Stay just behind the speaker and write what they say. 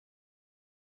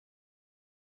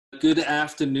Good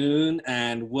afternoon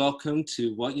and welcome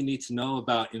to What You Need to Know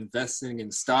About Investing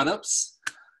in Startups.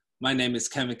 My name is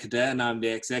Kevin Cadet and I'm the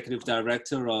Executive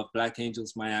Director of Black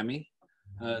Angels Miami.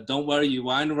 Don't worry, you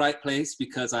are in the right place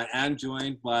because I am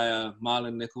joined by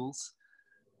Marlon Nichols.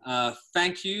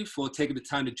 Thank you for taking the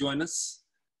time to join us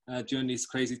during these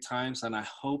crazy times, and I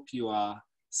hope you are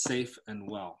safe and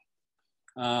well.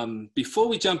 Before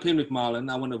we jump in with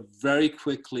Marlon, I want to very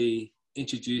quickly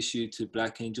introduce you to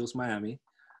Black Angels Miami.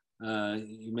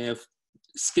 You may have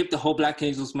skipped the whole Black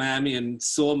Angels Miami and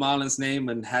saw Marlon's name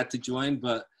and had to join,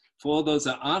 but for all those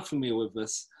that aren't familiar with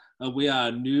us, we are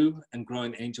a new and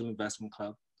growing angel investment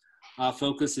club. Our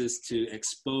focus is to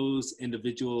expose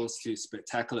individuals to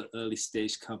spectacular early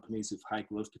stage companies with high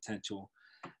growth potential.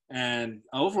 And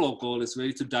our overall goal is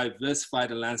really to diversify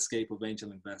the landscape of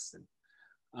angel investing,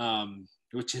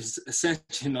 which is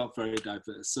essentially not very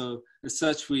diverse. So as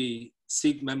such, we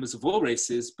seek members of all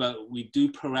races, but we do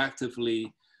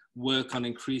proactively work on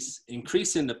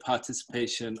increasing the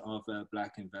participation of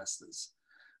Black investors.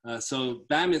 So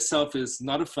BAM itself is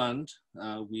not a fund.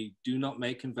 We do not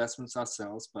make investments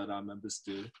ourselves, but our members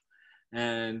do.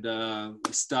 And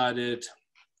we started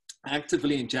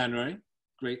actively in January.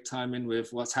 Great timing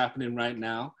with what's happening right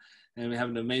now. And we have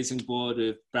an amazing board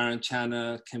with Baron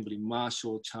Channa, Kimberly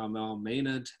Marshall, Charmel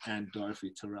Maynard, and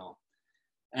Dorothy Terrell.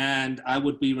 And I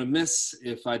would be remiss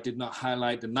if I did not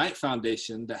highlight the Knight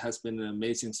Foundation that has been an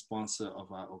amazing sponsor of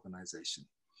our organization.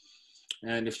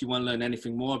 And if you want to learn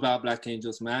anything more about Black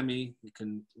Angels Miami, you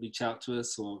can reach out to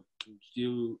us or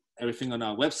view everything on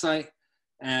our website.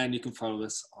 And you can follow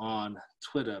us on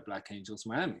Twitter, Black Angels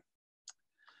Miami.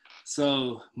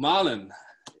 So Marlon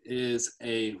is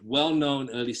a well-known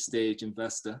early stage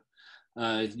investor.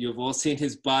 You've all seen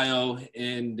his bio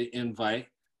in the invite,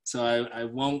 so I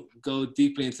won't go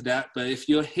deeply into that, but if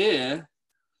you're here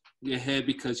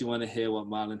because you want to hear what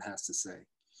Marlon has to say.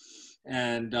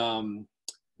 And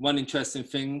one interesting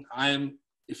thing,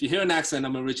 if you hear an accent,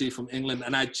 I'm originally from England,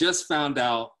 and I just found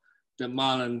out that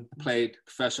Marlon played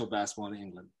professional basketball in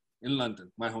England, in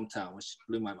London, my hometown, which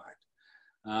blew my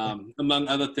mind. Among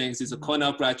other things, he's a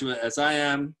Cornell graduate, as I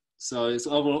am, so he's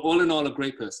all in all a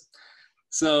great person.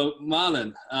 So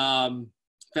Marlon,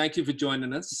 thank you for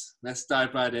joining us. Let's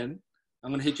dive right in.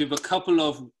 I'm going to hit you with a couple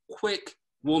of quick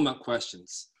warm-up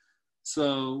questions.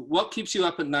 So what keeps you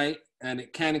up at night? And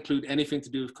it can include anything to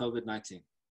do with COVID-19.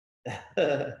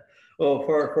 Well,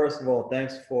 first of all,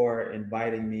 thanks for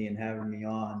inviting me and having me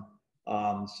on.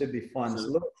 Should be fun. It's a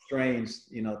little strange,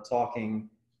 talking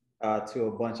to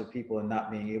a bunch of people and not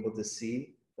being able to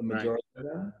see the majority of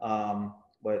them.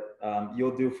 But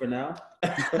you'll do for now.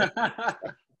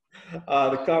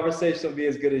 The conversation will be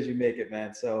as good as you make it,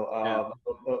 man. So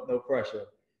no pressure.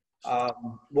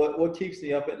 What keeps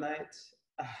me up at night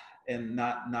and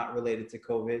not related to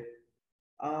COVID?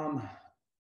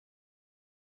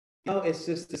 It's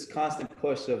just this constant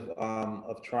push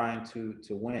of trying to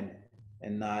win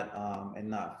and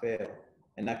not fail,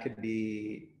 and that could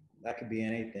be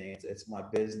anything. It's my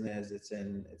business. It's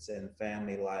in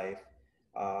family life.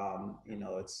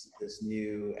 It's this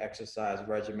new exercise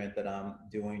regimen that I'm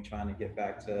doing, trying to get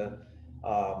back to,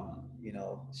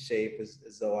 shape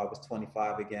as though I was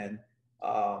 25 again.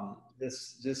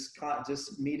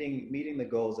 Just meeting the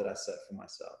goals that I set for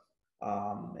myself.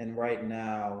 And right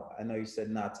now, I know you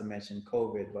said not to mention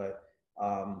COVID, but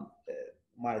a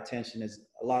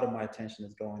lot of my attention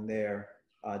is going there.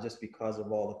 Just because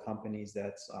of all the companies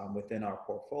that's within our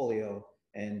portfolio,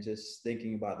 and just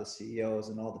thinking about the CEOs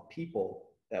and all the people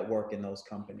that work in those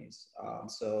companies.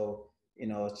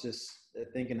 It's just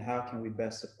thinking, how can we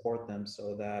best support them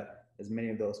so that as many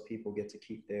of those people get to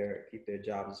keep their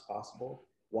jobs as possible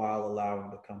while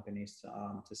allowing the companies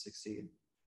to succeed.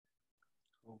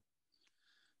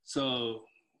 So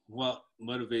what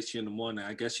motivates you in the morning?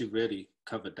 I guess you've already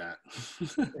covered that.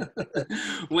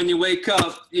 When you wake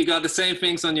up, you got the same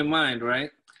things on your mind,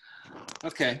 right?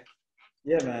 Okay.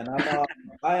 Yeah, man.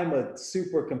 I am a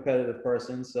super competitive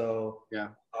person. So yeah.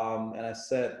 And I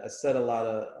set a lot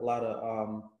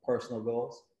of personal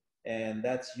goals, and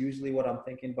that's usually what I'm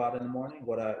thinking about in the morning.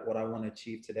 What I want to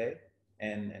achieve today,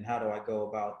 and how do I go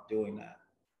about doing that?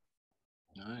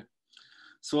 All right.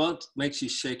 So what makes you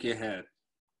shake your head?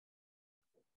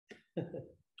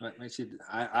 What makes you?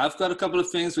 I've got a couple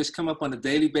of things which come up on a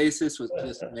daily basis, which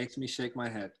just makes me shake my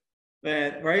head.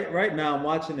 Man, right now I'm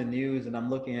watching the news and I'm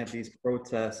looking at these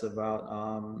protests about,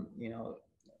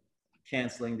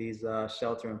 canceling these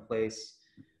shelter-in-place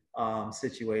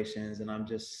situations, and I'm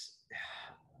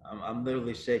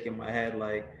literally shaking my head.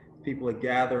 Like, people are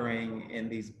gathering in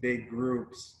these big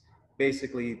groups,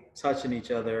 basically touching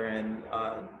each other, and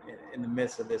in the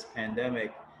midst of this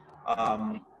pandemic.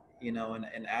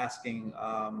 and asking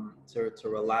to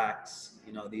relax,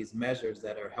 these measures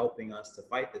that are helping us to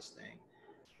fight this thing.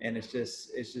 And it's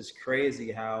just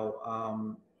crazy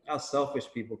how selfish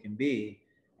people can be,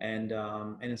 and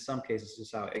in some cases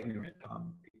just how ignorant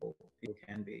people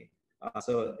can be.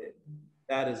 So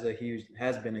that has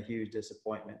been a huge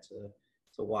disappointment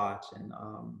to watch, and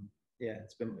yeah,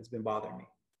 it's been bothering me.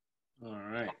 All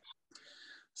right.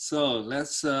 So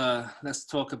let's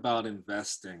talk about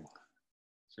investing.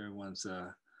 Everyone's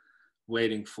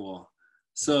waiting for.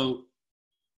 So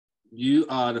you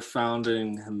are the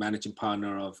founding and managing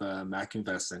partner of Mac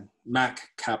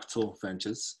Capital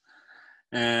Ventures,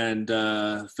 and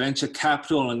venture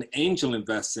capital and angel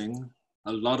investing.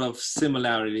 A lot of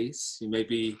similarities. You may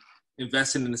be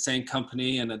investing in the same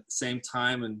company and at the same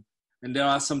time, and there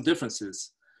are some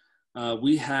differences.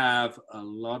 We have a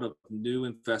lot of new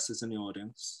investors in the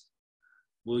audience.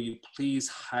 Will you please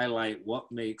highlight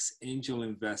what makes angel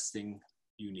investing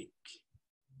unique?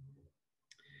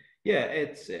 Yeah,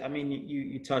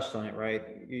 you touched on it, right?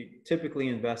 You typically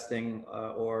investing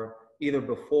or either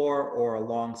before or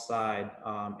alongside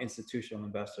institutional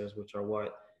investors, which are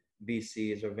what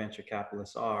VCs or venture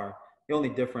capitalists are. The only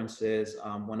difference is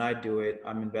when I do it,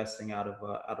 I'm investing out of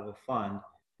a fund,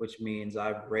 which means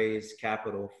I've raised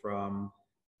capital from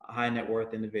high net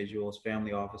worth individuals,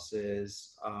 family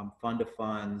offices, fund of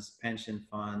funds, pension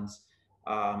funds,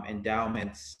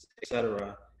 endowments,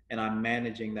 etc. And I'm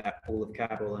managing that pool of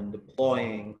capital and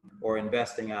deploying or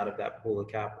investing out of that pool of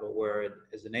capital. Where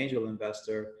as an angel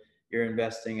investor, you're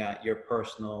investing at your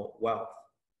personal wealth,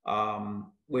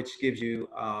 which gives you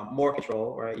more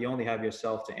control, right? You only have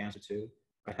yourself to answer to.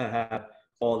 I have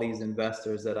all these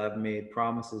investors that I've made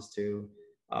promises to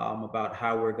about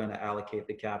how we're going to allocate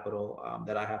the capital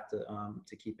that I have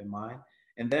to keep in mind.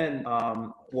 And then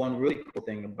one really cool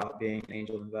thing about being an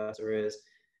angel investor is,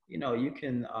 you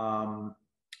can,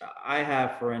 I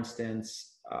have, for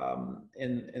instance,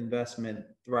 investment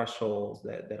thresholds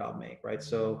that I'll make, right?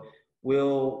 So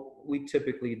we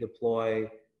typically deploy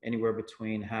anywhere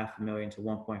between $500,000 to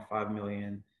 1.5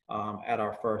 million at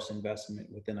our first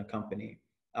investment within a company.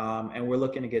 And we're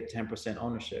looking to get 10%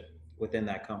 ownership within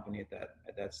that company at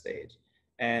that stage.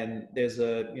 And there's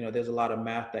a lot of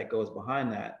math that goes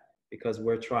behind that, because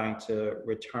we're trying to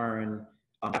return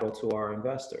capital to our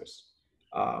investors.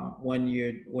 When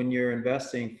you're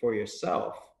investing for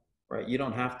yourself, right, you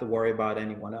don't have to worry about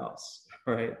anyone else,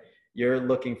 right? You're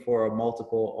looking for a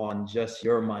multiple on just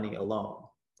your money alone,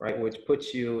 right? Which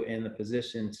puts you in the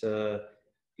position to,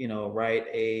 write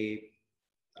a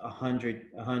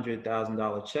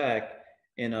 $100,000 check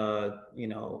in a,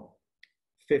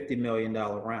 $50 million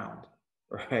round,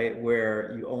 right?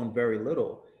 Where you own very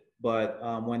little, but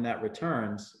when that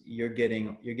returns, you're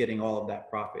getting all of that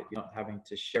profit. You're not having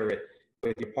to share it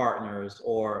with your partners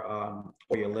or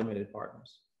your limited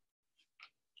partners.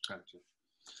 Gotcha.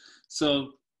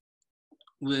 So,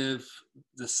 with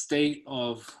the state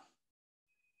of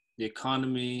the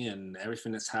economy and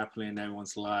everything that's happening in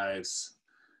everyone's lives,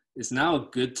 is now a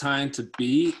good time to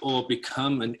be or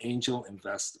become an angel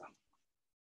investor?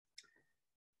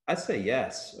 I'd say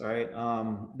yes, right?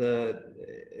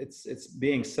 It's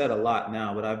being said a lot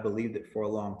now, but I've believed it for a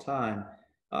long time.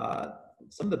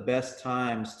 Some of the best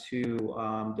times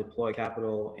to deploy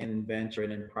capital in venture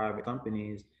and in private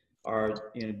companies are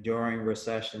during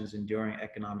recessions and during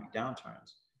economic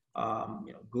downturns.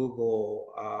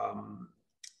 Google,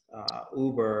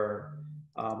 Uber,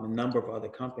 a number of other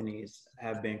companies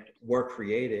were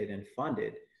created and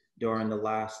funded during the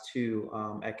last two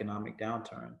economic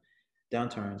downturns,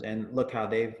 and look how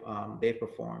they've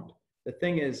performed. The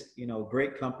thing is,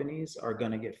 great companies are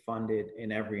going to get funded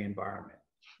in every environment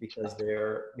because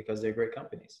they're great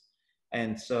companies.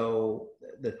 And so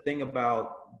the thing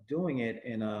about doing it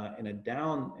in a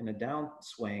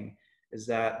downswing is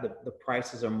that the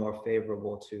prices are more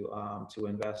favorable to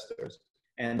investors,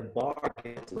 and the bar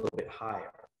gets a little bit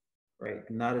higher, right?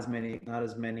 Not as many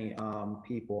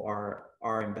people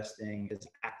are investing as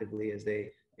actively as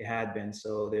they had been.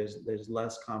 So there's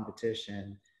less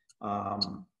competition,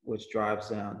 which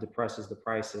depresses the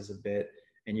prices a bit,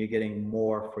 and you're getting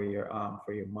more for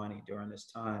your money during this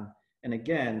time. And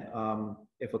again,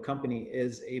 if a company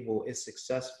is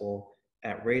successful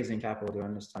at raising capital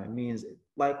during this time, it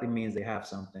likely means they have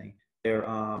something. They're,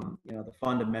 the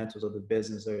fundamentals of the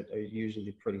business are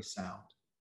usually pretty sound.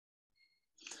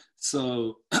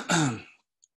 So,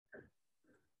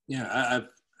 yeah,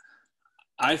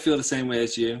 I feel the same way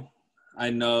as you.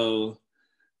 I know,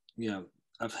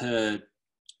 I've heard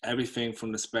everything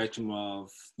from the spectrum of,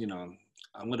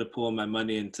 I'm going to pour my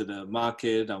money into the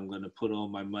market. I'm going to put all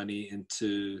my money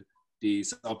into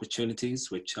these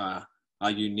opportunities, which are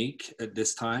unique at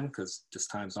this time, because this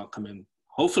time's not coming,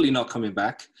 hopefully not coming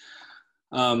back.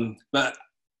 But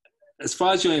as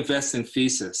far as your investing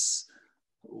thesis,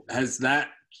 has that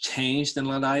changed in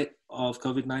the light of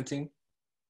COVID-19?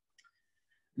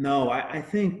 No, I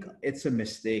think it's a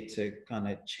mistake to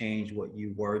kind of change what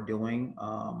you were doing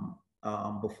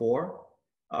before.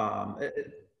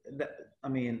 That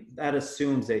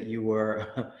assumes that you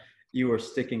were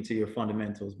sticking to your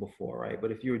fundamentals before, right?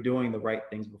 But if you were doing the right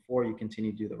things before, you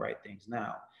continue to do the right things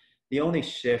now. The only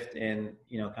shift in,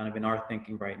 kind of in our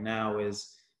thinking right now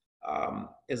is a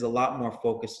lot more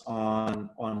focus on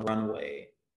runway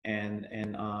and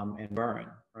burn,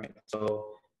 right?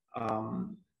 So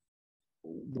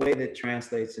the way that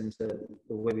translates into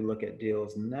the way we look at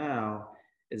deals now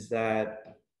is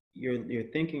that you're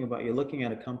looking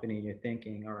at a company and you're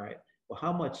thinking, all right, well,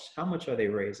 how much are they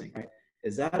raising, right?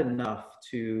 Is that enough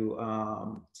to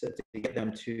get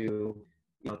them to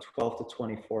 12 to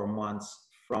 24 months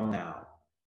from now?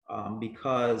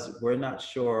 Because we're not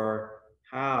sure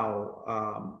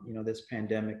how this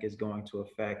pandemic is going to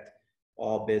affect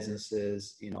all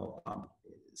businesses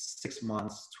 6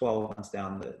 months, 12 months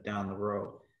down the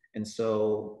road. And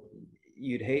so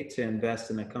you'd hate to invest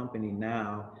in a company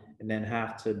now and then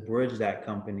have to bridge that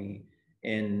company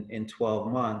in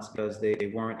 12 months because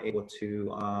they weren't able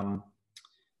to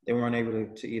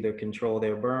either control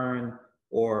their burn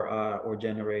or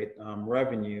generate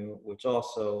revenue, which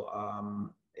also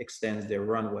extends their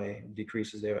runway,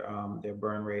 decreases their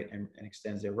burn rate and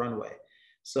extends their runway.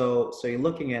 So you're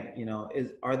looking at,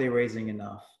 are they raising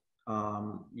enough?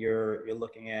 You're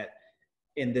looking at,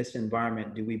 in this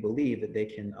environment, do we believe that they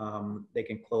can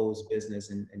close business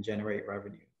and generate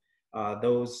revenue?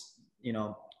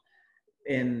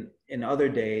 In other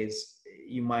days,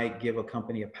 you might give a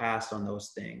company a pass on those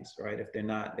things, right? If they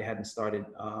hadn't started,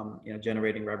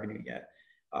 generating revenue yet,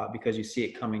 because you see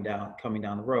it coming down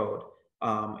the road,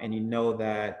 and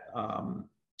that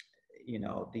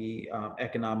the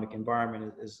economic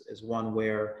environment is one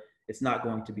where it's not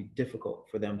going to be difficult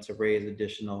for them to raise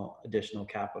additional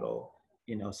capital,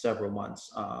 several months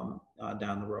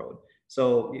down the road.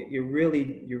 So you're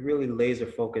really laser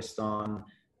focused on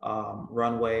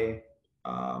runway,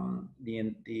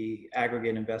 the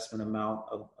aggregate investment amount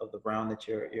of the round that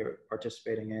you're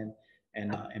participating in,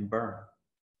 and burn.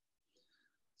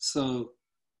 So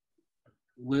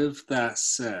with that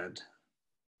said,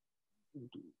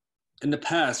 in the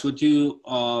past, would you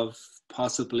have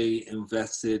possibly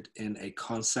invested in a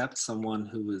concept, someone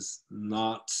who was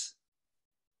not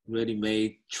really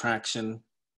made traction,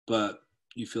 but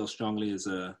you feel strongly is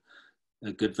a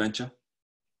good venture?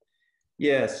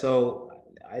 Yeah, so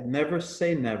I'd never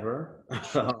say never,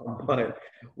 but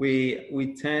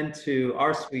we tend to,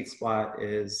 our sweet spot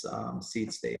is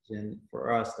seed stage. And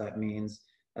for us, that means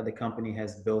that the company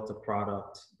has built a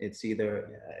product. It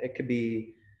could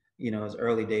be, as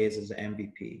early days as an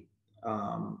MVP,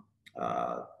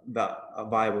 a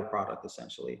viable product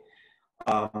essentially.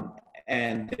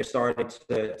 And they're starting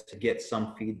to get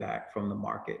some feedback from the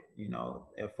market.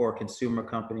 For a consumer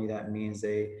company, that means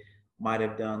they might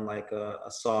have done like a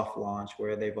soft launch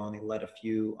where they've only let a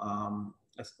few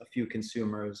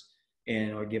consumers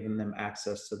in or given them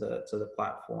access to the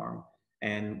platform,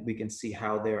 and we can see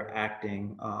how they're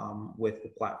acting with the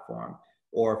platform.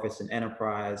 Or if it's an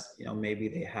enterprise, maybe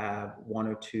they have 1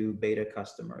 or 2 beta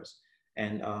customers,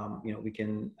 and we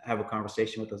can have a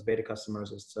conversation with those beta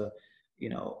customers as to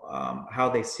how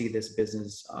they see this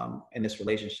business and this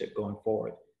relationship going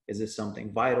forward. Is this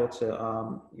something vital to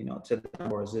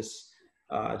them, or is this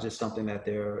just something that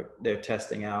they're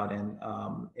testing out and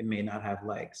it may not have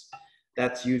legs?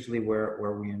 That's usually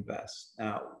where we invest.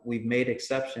 Now, we've made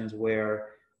exceptions where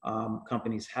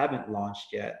companies haven't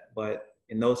launched yet, but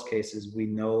in those cases, we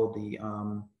know the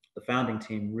founding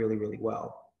team really, really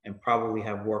well, and probably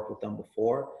have worked with them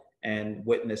before and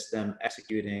witnessed them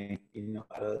executing,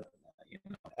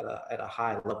 at a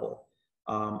high level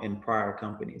in prior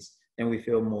companies. And we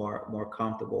feel more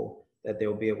comfortable that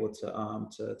they'll be able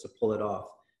to pull it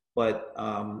off. But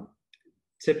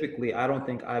typically, I don't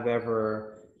think I've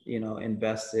ever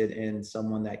invested in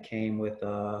someone that came with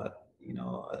a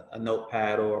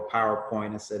notepad or a PowerPoint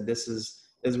and said, this is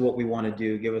what we want to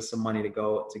do. Give us some money to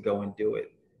go and do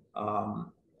it.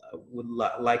 Would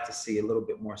like to see a little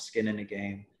bit more skin in the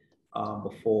game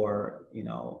before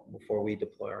we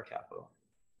deploy our capital.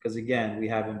 Because again, we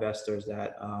have investors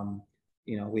that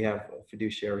we have a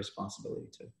fiduciary responsibility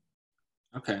to.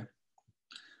 Okay.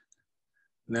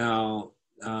 Now,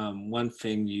 one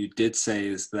thing you did say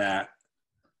is that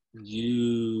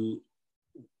you,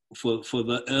 for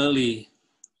the early,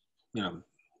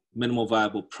 minimal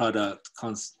viable product,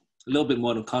 a little bit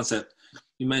more than concept.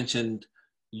 You mentioned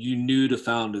you knew the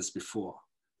founders before.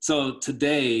 So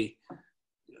today,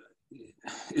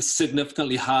 it's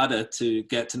significantly harder to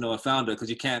get to know a founder because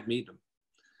you can't meet them.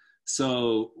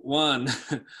 So one,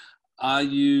 are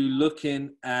you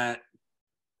looking at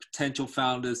potential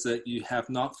founders that you have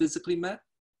not physically met?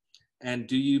 And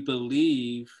do you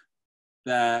believe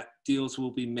that deals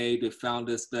will be made with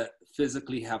founders that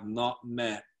physically have not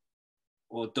met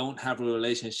or don't have a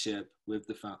relationship with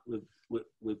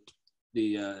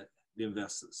the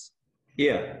investors?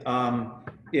 Yeah,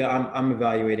 I'm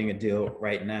evaluating a deal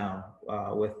right now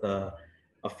with a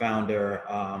founder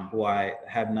who I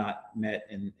have not met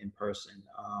in person.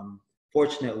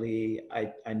 Fortunately,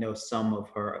 I know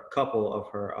a couple of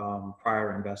her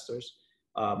prior investors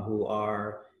who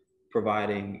are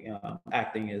providing,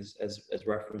 acting as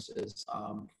references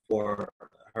for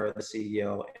her, the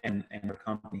CEO, and her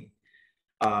company.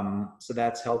 So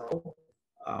that's helpful.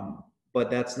 But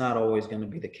that's not always going to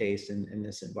be the case in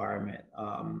this environment,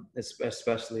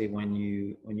 especially when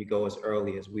you go as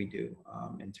early as we do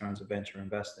in terms of venture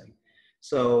investing.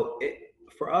 So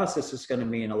for us, it's just going to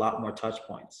mean a lot more touch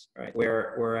points, right?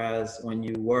 Whereas when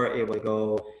you were able to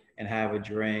go and have a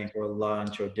drink or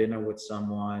lunch or dinner with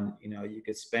someone, you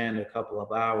could spend a couple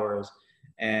of hours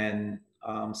and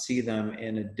see them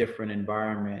in a different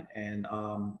environment and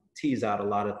tease out a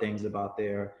lot of things about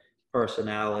their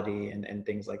personality and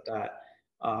things like that.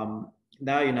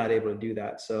 Now you're not able to do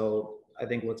that. So I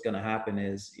think what's going to happen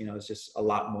is, it's just a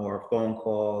lot more phone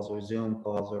calls or Zoom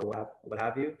calls or what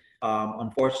have you.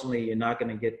 Unfortunately, you're not going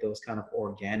to get those kind of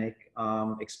organic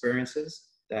experiences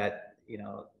that,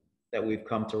 that we've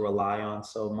come to rely on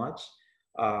so much.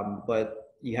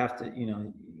 But you have to,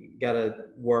 you got to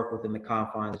work within the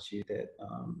confines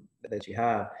that you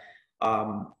have.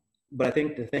 But I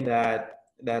think the thing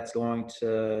that's going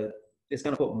to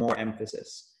put more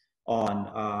emphasis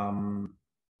on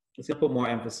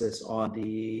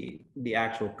the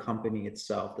actual company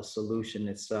itself, the solution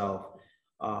itself,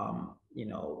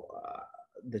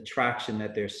 the traction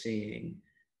that they're seeing,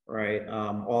 right?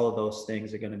 All of those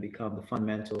things are going to become the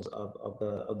fundamentals of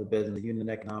the business, the unit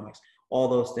economics. All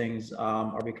those things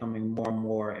are becoming more and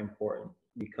more important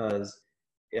because,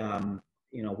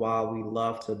 while we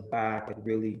love to back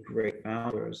really great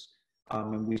founders,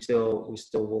 and we still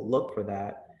will look for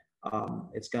that,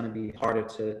 it's going to be harder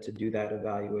to do that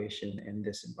evaluation in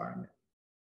this environment.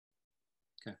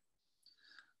 Okay.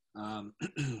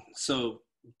 So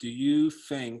do you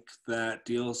think that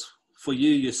deals for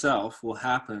you yourself will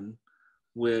happen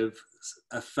with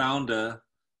a founder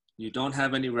you don't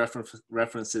have any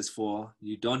references for,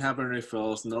 you don't have any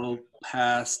referrals, no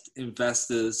past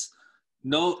investors,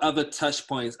 no other touch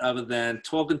points other than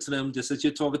talking to them just as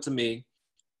you're talking to me,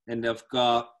 and they've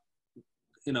got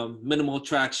minimal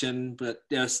traction, but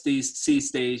they're seed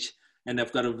stage, and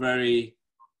they've got a very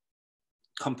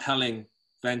compelling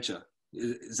venture.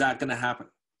 Is that going to happen?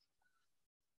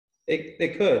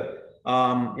 It could.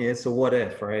 It's a what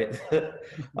if, right?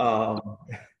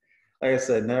 Like I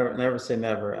said, never say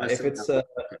never. If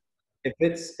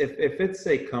it's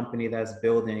a company that's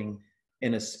building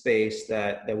in a space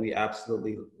that we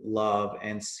absolutely love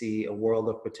and see a world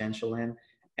of potential in,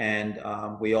 and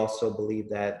we also believe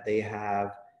that they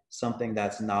have something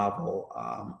that's novel,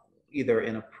 either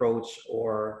in approach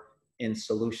or in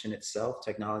solution itself,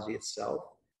 technology itself.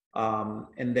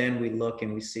 And then we look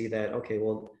and we see that, okay,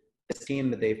 well, this team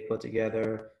that they've put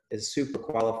together is super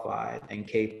qualified and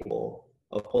capable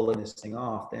of pulling this thing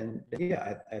off. Then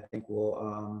yeah, I think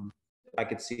I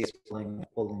could see us pulling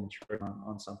the trigger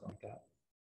on something like that.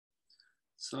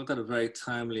 So I've got a very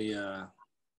timely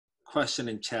question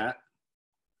in chat.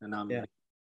 And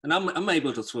I'm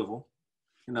able to swivel,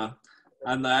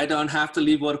 and I don't have to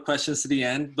leave all the questions to the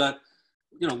end, but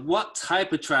what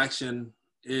type of traction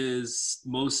is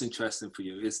most interesting for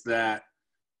you? Is that,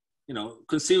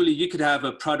 conceivably you could have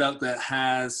a product that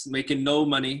has making no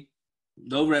money,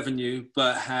 no revenue,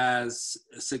 but has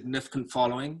a significant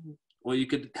following, or you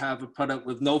could have a product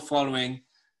with no following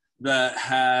that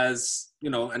has,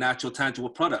 an actual tangible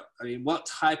product. I mean, what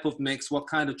type of mix, what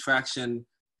kind of traction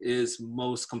is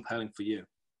most compelling for you?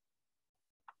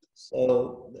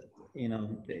 So,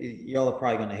 y'all are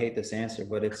probably going to hate this answer,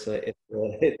 but it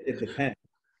depends.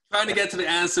 Trying to get to the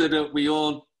answer that we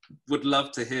all would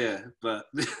love to hear, but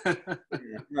it's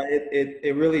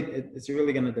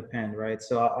really going to depend, right?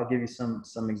 So I'll give you some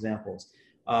examples.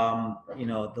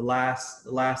 The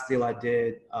last deal I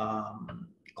did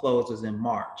closed was in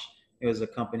March. It was a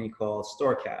company called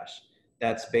StoreCash.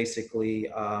 That's basically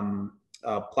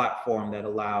a platform that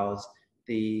allows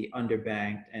the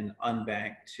underbanked and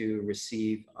unbanked to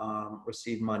receive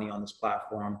money on this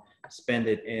platform, spend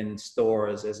it in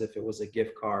stores as if it was a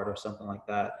gift card or something like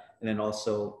that, and then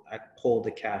also pull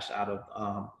the cash out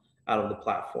of the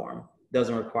platform.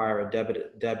 Doesn't require a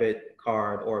debit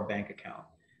card or a bank account.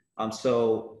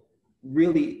 So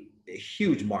really a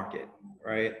huge market,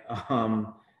 right?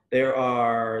 There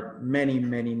are many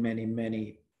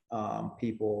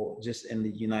people just in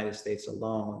the United States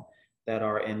alone that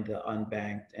are in the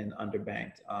unbanked and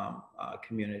underbanked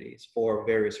communities for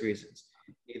various reasons.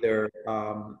 Either,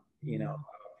 for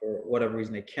whatever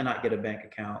reason, they cannot get a bank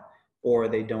account, or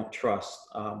they don't trust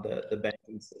the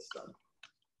banking system.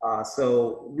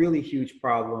 So really huge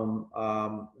problem,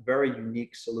 very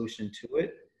unique solution to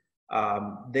it.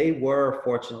 They were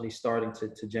fortunately starting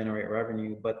to generate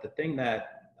revenue, but the thing that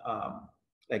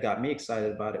got me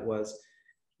excited about it was,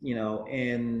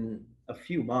 in a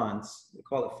few months, we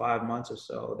call it 5 months or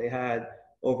so, they had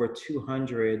over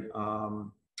 200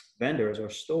 vendors or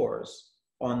stores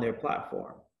on their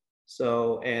platform.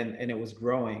 So, and it was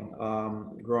growing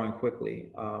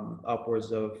quickly,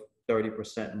 upwards of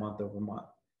 30% month over month,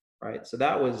 right? So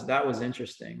that was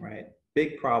interesting, right?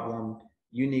 Big problem,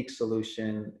 unique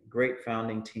solution, great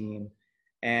founding team,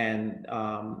 and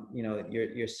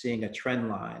you're seeing a trend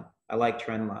line. I like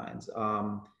trend lines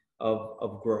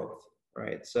of growth,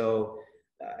 right? So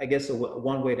I guess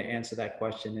one way to answer that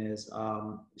question is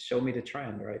show me the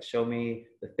trend, right? Show me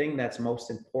the thing that's most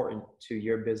important to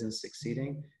your business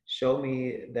succeeding. Show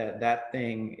me that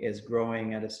thing is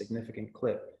growing at a significant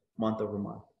clip month over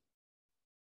month.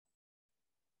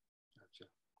 Gotcha.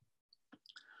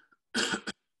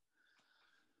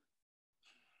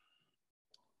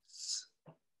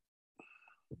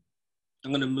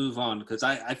 I'm going to move on because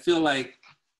I feel like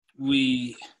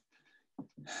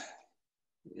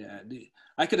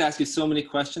I could ask you so many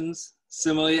questions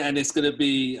similarly, and it's going to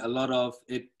be a lot of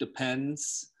it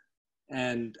depends.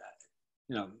 And,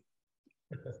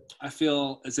 I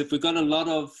feel as if we got a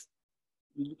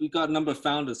number of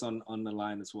founders on the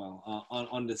line as well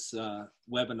on this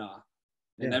webinar,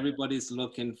 and everybody's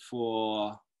looking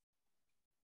for,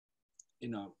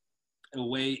 a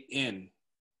way in,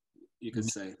 you could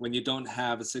say, when you don't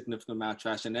have a significant amount of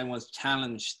traction, and everyone's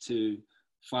challenged to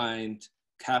find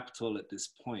capital at this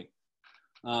point.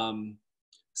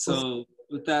 So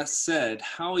with that said,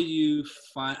 how are you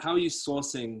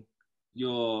sourcing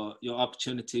your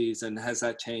opportunities, and has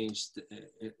that changed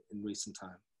in recent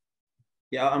time?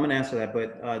 Yeah, I'm gonna answer that,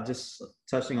 but just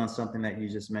touching on something that you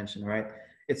just mentioned, right?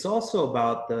 It's also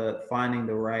about finding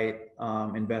the right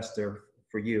investor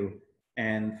for you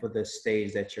and for the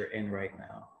stage that you're in right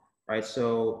now, right?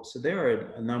 So there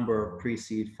are a number of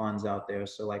pre-seed funds out there.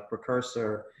 So like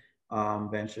Precursor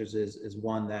Ventures is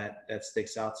one that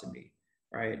sticks out to me,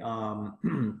 right?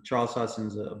 Charles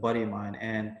Hudson's a buddy of mine,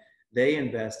 and they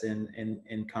invest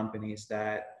in companies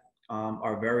that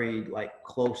are very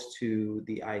close to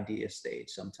the idea stage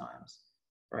sometimes,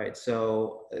 right?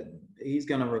 So he's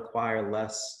going to require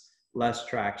less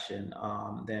traction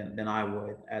than I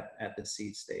would at the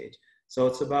seed stage. So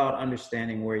it's about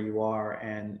understanding where you are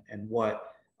and what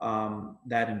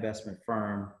that investment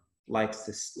firm likes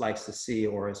to see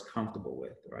or is comfortable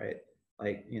with, right?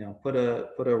 Like, put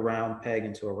a round peg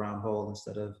into a round hole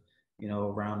instead of,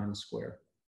 a round in a square.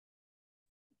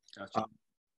 Gotcha.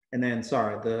 And then,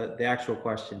 sorry, the actual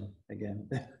question again.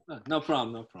 No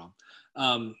problem.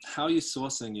 How are you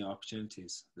sourcing your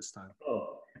opportunities this time?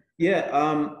 Oh,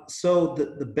 yeah. So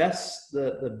the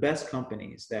best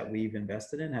companies that we've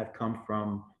invested in have come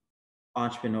from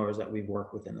entrepreneurs that we've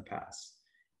worked with in the past.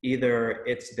 Either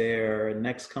it's their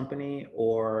next company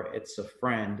or it's a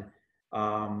friend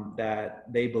that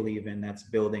they believe in that's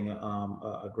building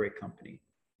a great company.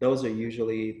 Those are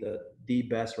usually the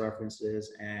best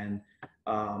references and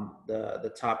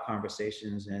the top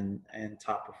conversations and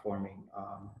top performing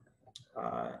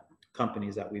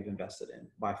companies that we've invested in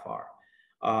by far.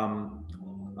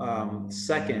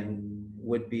 Second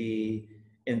would be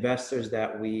investors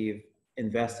that we've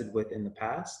invested with in the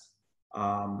past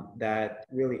that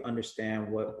really understand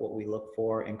what we look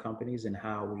for in companies and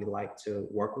how we like to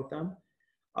work with them.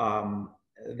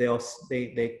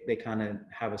 They kind of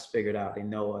have us figured out. They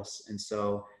know us, and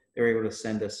so they're able to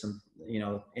send us some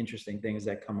interesting things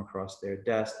that come across their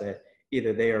desk that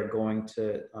either they are going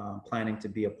to planning to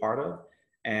be a part of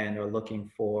and are looking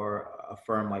for a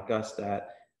firm like us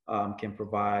that can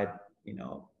provide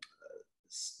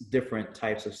different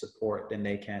types of support than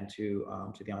they can to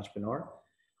the entrepreneur,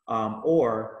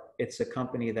 or it's a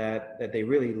company that they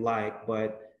really like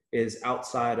but is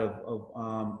outside of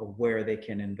where they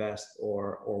can invest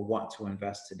or want to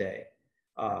invest today.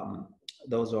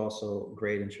 those are also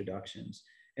great introductions.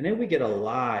 And then we get a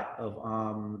lot of,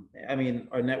 I mean,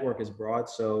 our network is broad,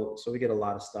 so we get a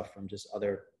lot of stuff from just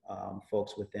other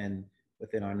folks within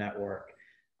our network,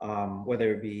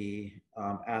 whether it be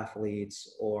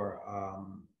athletes or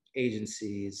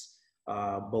agencies,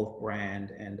 both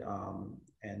brand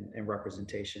and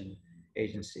representation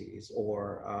agencies,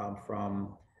 or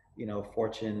from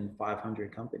Fortune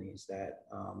 500 companies that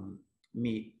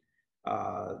meet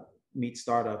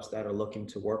startups that are looking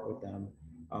to work with them,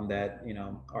 that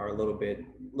are a little bit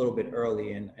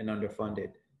early and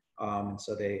underfunded, and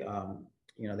so they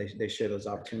they share those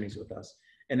opportunities with us.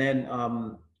 And then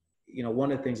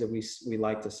one of the things that we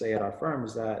like to say at our firm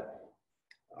is that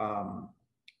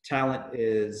talent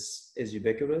is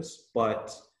ubiquitous,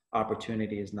 but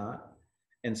opportunity is not.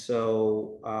 And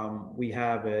so we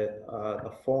have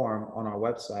a form on our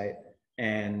website,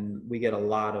 and we get a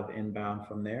lot of inbound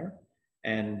from there.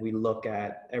 And we look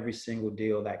at every single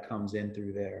deal that comes in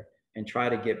through there and try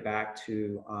to get back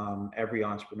to every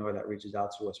entrepreneur that reaches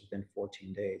out to us within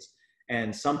 14 days.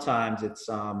 And sometimes it's,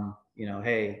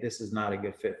 hey, this is not a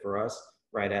good fit for us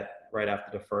right after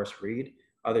the first read.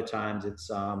 Other times it's,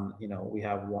 we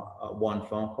have one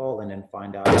phone call and then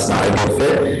find out it's not a good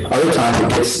fit. Other times it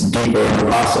gets deeper in the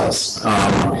process.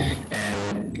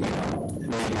 And,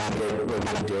 maybe we'll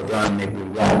get a deal done, maybe we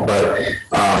won't, but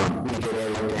we get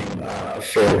everything a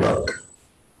fair look.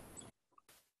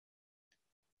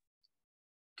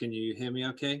 Can you hear me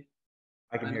okay?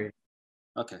 I can hear you.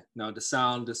 Okay. No, the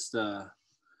sound just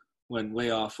went way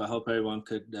off. I hope everyone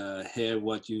could hear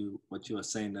what you were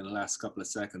saying in the last couple of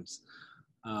seconds.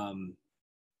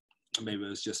 Maybe it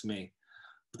was just me.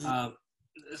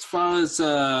 As far as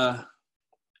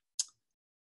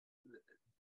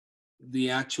the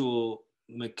actual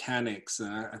mechanics,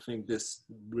 I think this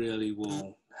really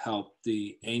will help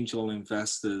the angel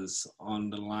investors on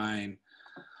the line.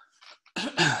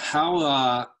 How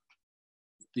are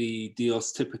the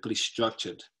deals typically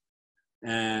structured,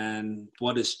 and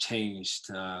what has changed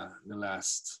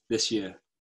this year,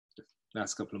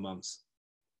 last couple of months?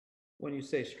 When you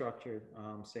say structured,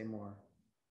 say more.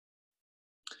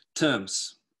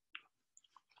 Terms.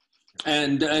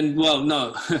 And well,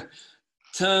 no,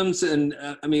 terms, and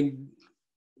I mean,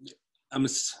 I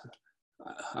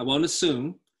won't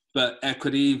assume, but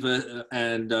equity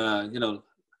and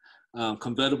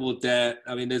convertible debt.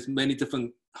 I mean, there's many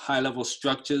different high-level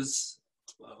structures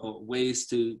or ways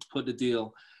to put the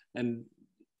deal, and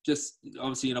just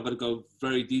obviously you're not going to go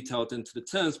very detailed into the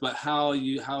terms, but how are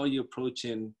you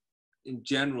approaching in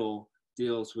general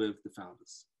deals with the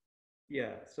founders?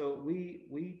 Yeah, so we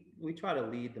try to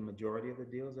lead the majority of the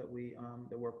deals that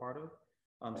we're part of.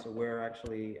 So we're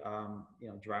actually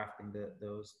drafting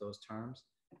those terms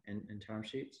and term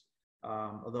sheets.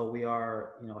 Although we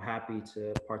are happy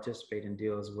to participate in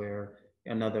deals where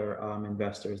another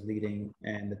investor is leading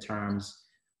and the terms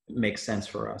make sense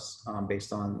for us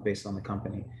based on the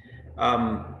company.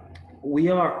 We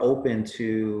are open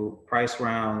to price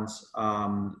rounds,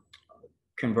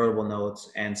 convertible notes,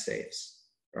 and safes.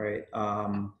 Right.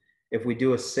 If we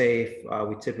do a safe,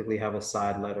 we typically have a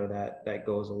side letter that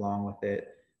goes along with it,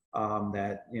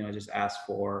 that just asks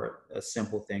for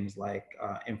simple things like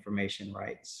information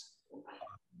rights,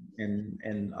 and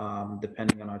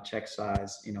depending on our check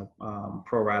size,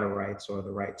 pro rata rights, or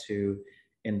the right to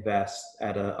invest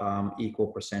at a equal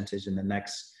percentage in the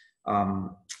next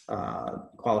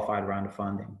qualified round of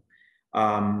funding.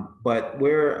 But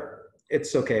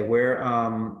it's okay.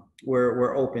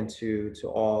 We're open to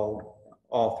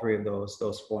all three of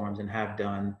those forms, and have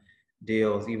done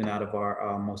deals even out of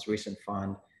our most recent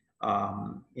fund,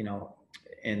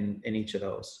 in each of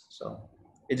those. So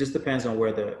it just depends on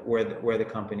where the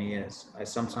company is.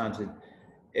 Sometimes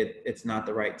it's not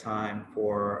the right time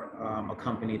for a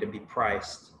company to be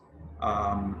priced,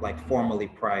 like formally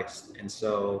priced, and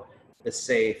so the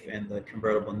safe and the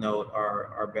convertible note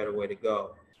are a better way to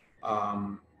go.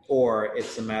 Or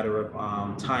it's a matter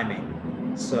of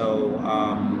timing. So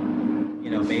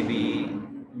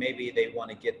maybe they want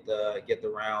to get the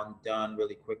round done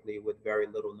really quickly with very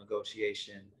little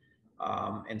negotiation,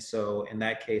 and so in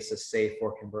that case, a safe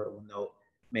or convertible note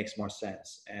makes more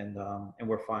sense, and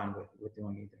we're fine with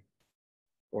doing either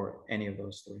or any of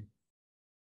those three.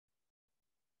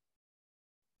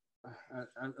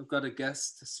 I've got a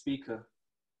guest speaker.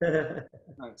 All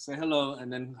right, say hello,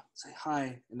 and then say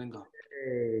hi, and then go.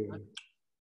 Hey.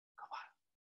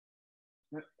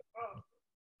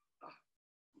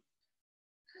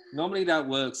 Normally that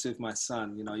works with my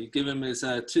son. You give him his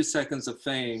 2 seconds of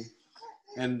fame,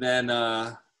 and then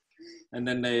and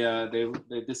then they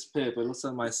disappear. But it looks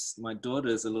like my daughter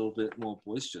is a little bit more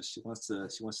boisterous. She wants to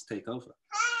take over.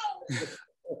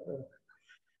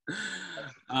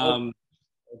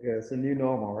 Okay, it's a new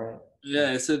normal, right?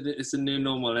 Yeah, it's a new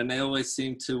normal, and they always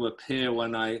seem to appear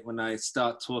when I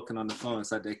start talking on the phone.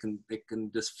 It's like they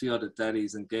can just feel that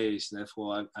daddy's engaged.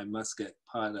 Therefore, I must get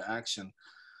part of the action.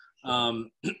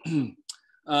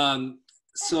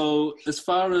 So as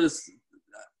far as,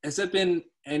 has there been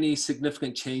any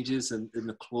significant changes in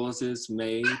the clauses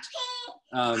made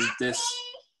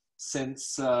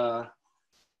since the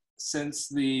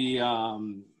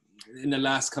in the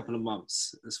last couple of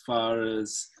months, as far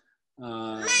as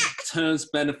terms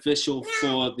beneficial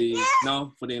for the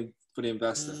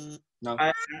investor? No,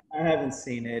 I haven't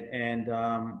seen it, and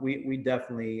we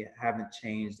definitely haven't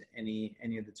changed any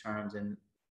of the terms in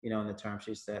the term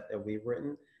sheets that we've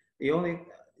written. The only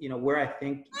where I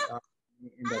think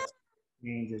in that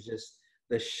change is just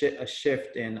a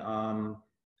shift in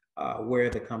where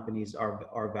the companies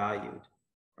are valued,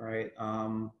 right?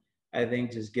 I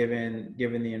think just given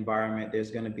the environment,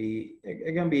 there's going to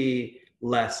be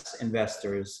less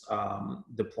investors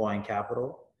deploying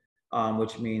capital,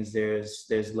 which means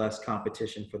there's less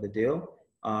competition for the deal,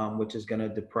 which is going to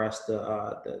depress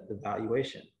the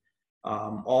valuation.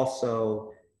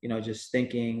 Also, just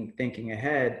thinking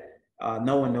ahead,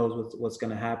 no one knows what's going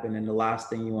to happen, and the last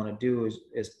thing you want to do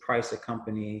is price a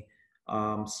company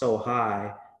so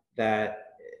high that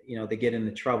they get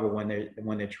into trouble when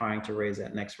they're trying to raise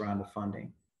that next round of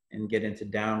funding and get into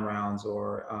down rounds,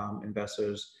 or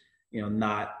investors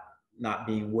not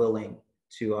being willing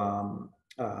to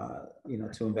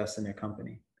to invest in their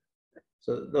company.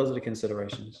 So those are the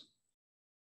considerations.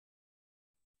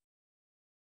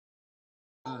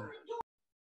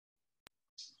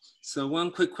 So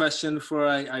one quick question before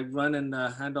I run and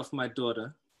hand off my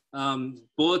daughter.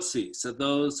 Board seats, are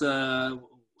those,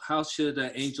 how should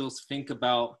angels think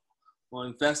about, or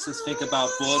investors think about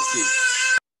board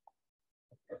seats?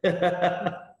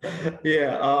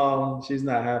 Yeah, she's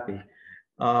not happy.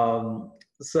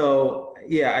 So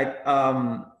yeah,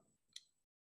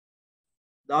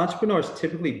 the entrepreneurs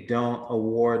typically don't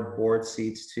award board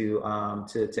seats to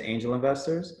angel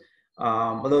investors.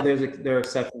 Although there are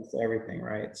exceptions to everything,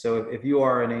 right? So if you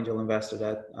are an angel investor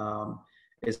that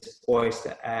is poised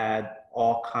to add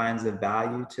all kinds of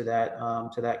value to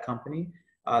that company,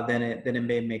 then it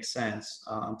may make sense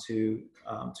to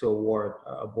award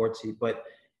a board seat. But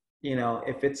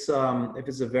if it's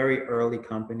a very early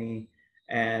company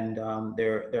and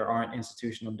there aren't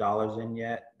institutional dollars in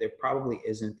yet, there probably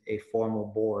isn't a formal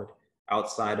board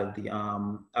outside of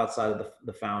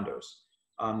the founders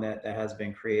that has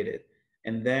been created.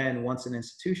 And then once an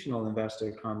institutional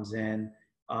investor comes in,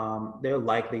 they're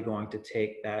likely going to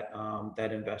take that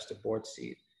investor board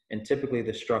seat. And typically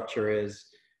the structure is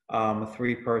a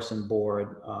 3-person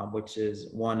board, which is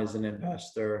one is an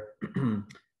investor,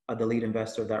 the lead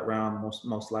investor of that round,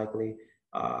 most likely,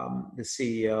 the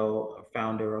CEO,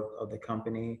 founder of the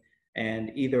company,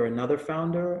 and either another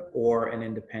founder or an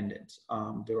independent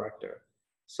director.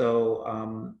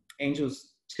 So angels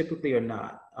typically are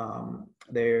not.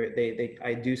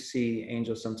 I do see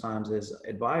angels sometimes as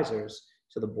advisors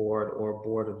to the board or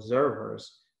board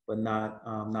observers, but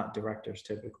not directors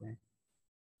typically.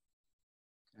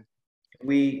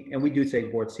 We do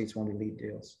take board seats when we lead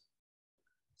deals.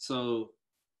 So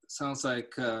sounds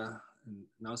like,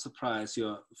 no surprise,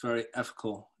 you're a very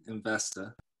ethical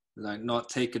investor, like not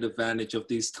taking advantage of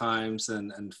these times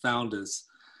and founders.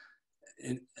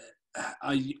 And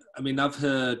I mean, I've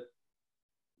heard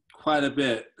quite a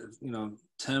bit,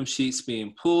 term sheets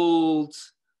being pulled,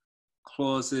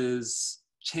 clauses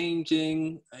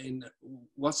changing. I mean,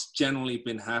 what's generally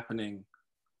been happening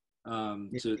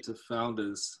to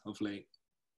founders of late?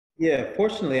 Yeah,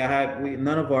 fortunately,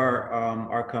 none of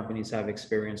our companies have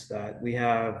experienced that. We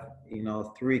have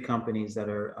 3 companies that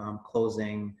are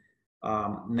closing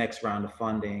next round of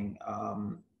funding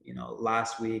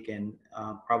last week and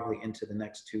probably into the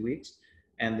next 2 weeks,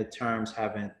 and the terms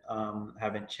haven't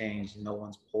changed. No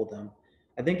one's pulled them.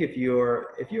 I think if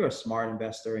you're a smart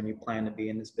investor and you plan to be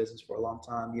in this business for a long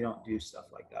time, you don't do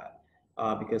stuff like that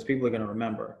because people are going to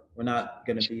remember. We're not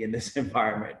going to be in this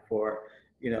environment for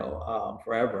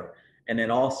forever. And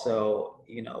then also,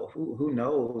 who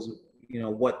knows,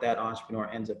 what that entrepreneur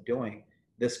ends up doing.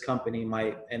 This company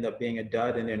might end up being a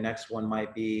dud and their next one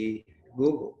might be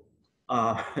Google.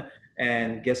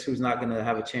 And guess who's not going to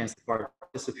have a chance to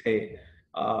participate,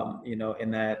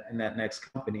 in that next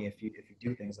company if you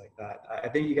do things like that. I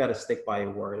think you got to stick by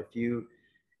your word. If you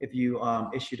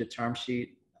issued a term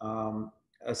sheet,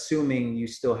 assuming you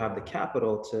still have the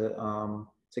capital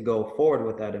to go forward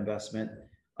with that investment,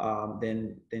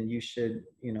 then you should,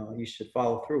 you should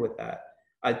follow through with that.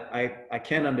 I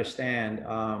can understand,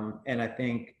 and I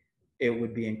think it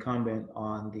would be incumbent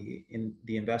on the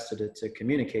investor to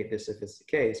communicate this if it's the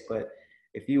case. But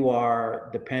if you are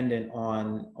dependent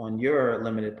on your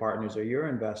limited partners or your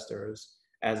investors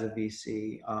as a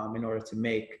VC in order to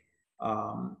make,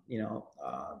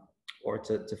 or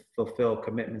to fulfill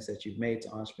commitments that you've made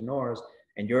to entrepreneurs,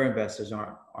 and your investors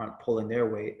aren't pulling their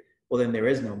weight, well, then there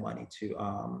is no money to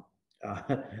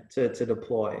to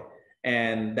deploy,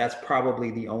 and that's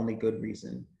probably the only good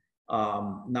reason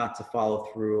not to follow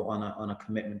through on a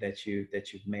commitment that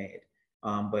you've made.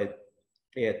 But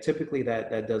yeah, typically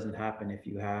that doesn't happen if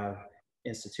you have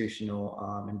institutional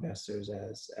investors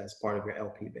as part of your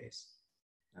LP base.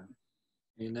 Yeah.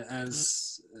 And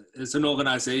as an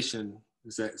organization,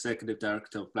 as executive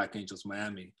director of Black Angels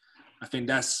Miami, I think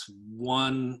that's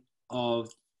one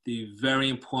of the very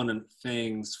important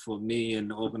things for me in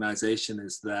the organization,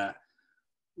 is that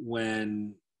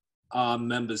when our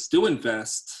members do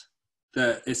invest,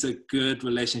 that it's a good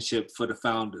relationship for the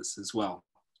founders as well.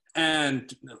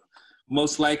 And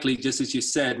most likely, just as you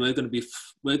said, we're going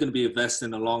to be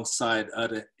investing alongside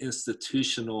other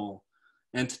institutional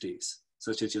entities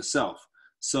such as yourself.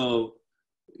 So,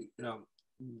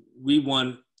 we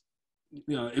want,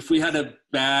 if we had a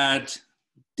bad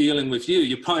dealing with you,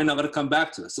 you're probably not going to come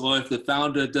back to us. Or if the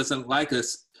founder doesn't like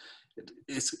us,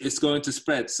 it's going to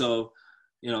spread. So,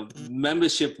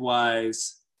 membership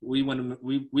wise, we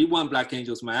want Black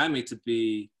Angels Miami to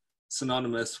be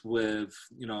synonymous with,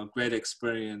 great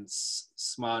experience,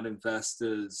 smart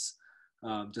investors,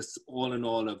 just all in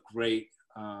all a great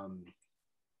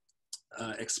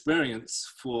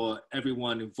experience for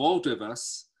everyone involved with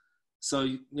us. So,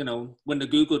 when the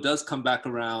Google does come back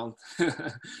around,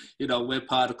 we're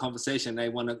part of the conversation.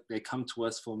 They come to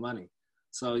us for money.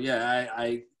 So yeah,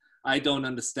 I don't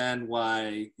understand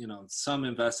why, some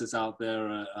investors out there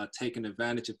are taking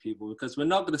advantage of people, because we're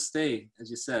not going to stay, as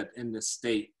you said, in this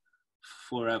state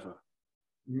forever.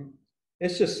 Mm-hmm.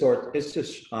 It's just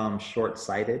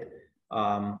short-sighted,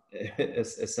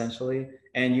 essentially.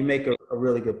 And you make a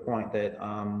really good point that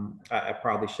I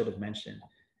probably should have mentioned,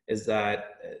 is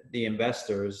that the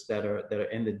investors that are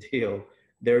in the deal,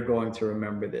 they're going to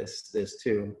remember this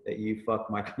too, that you fucked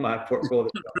my portfolio.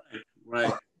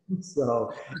 Right.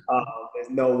 So there's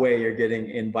no way you're getting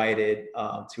invited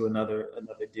to another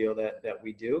deal that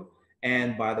we do.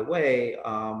 And by the way,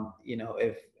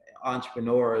 if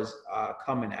entrepreneurs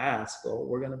come and ask, well,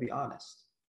 we're going to be honest.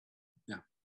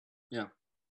 Yeah.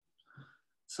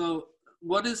 So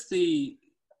once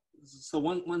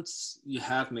you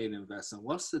have made an investment,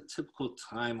 what's the typical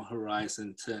time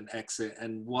horizon to an exit,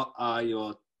 and what are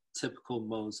your typical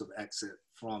modes of exit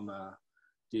from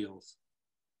deals?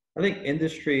 I think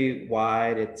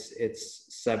industry-wide, it's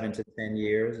 7 to 10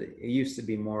 years. It used to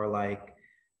be more like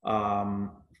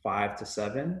 5 to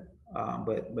 7,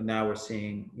 but now we're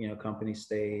seeing companies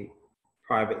stay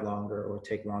private longer or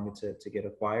take longer to get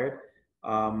acquired.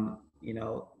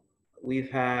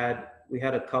 We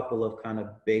had a couple of kind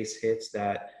of base hits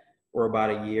that were about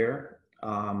a year.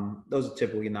 Those are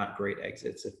typically not great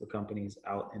exits if the company's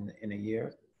out in a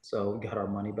year. So we got our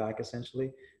money back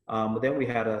essentially. But then we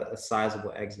had a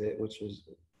sizable exit, which was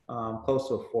close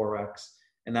to a 4X,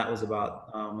 and that was about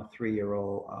a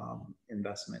 3-year-old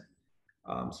investment.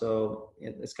 So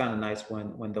it's kind of nice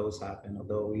when those happen,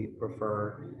 although we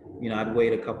prefer, I'd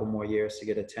wait a couple more years to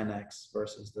get a 10X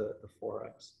versus the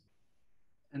 4X.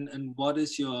 And what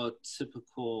is your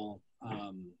typical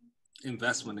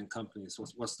investment in companies?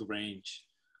 What's the range?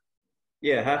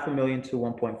 Yeah, $500,000 to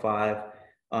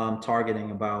 1.5,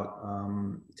 targeting about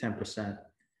 10%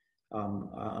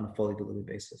 on a fully diluted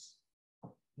basis.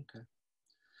 Okay.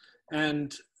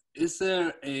 And is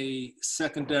there a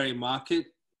secondary market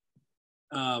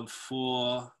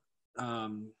for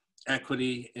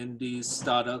equity in these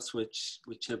startups which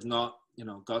have not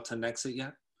got to an exit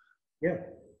yet? Yeah,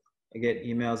 I get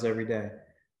emails every day.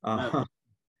 Okay.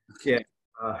 Yeah,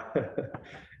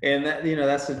 and that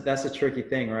that's a tricky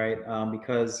thing, right?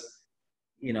 Because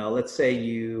let's say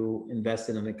you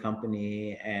invested in a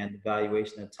company and the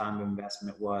valuation at time of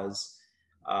investment was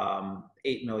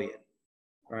 $8 million,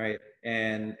 right?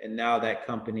 And now that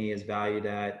company is valued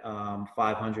at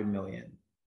 $500 million,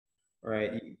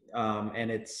 right?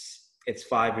 And it's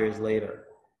 5 years later,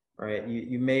 right?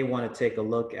 You may want to take a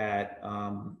look at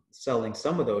selling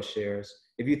some of those shares.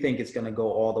 If you think it's going to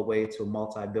go all the way to a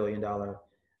multi-billion-dollar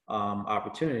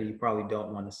opportunity, you probably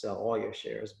don't want to sell all your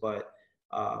shares, but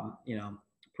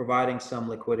providing some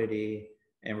liquidity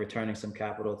and returning some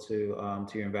capital to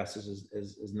your investors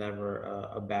is never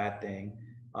a bad thing.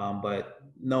 But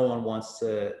no one wants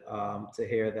to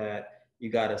hear that you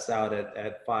got us out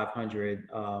at 500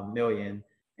 million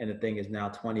and the thing is now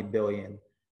 20 billion.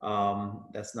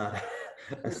 That's not,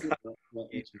 that's not.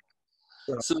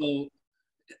 So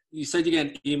you said you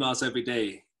get emails every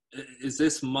day. Is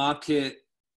this market,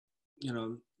 you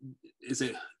know, is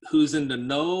it who's in the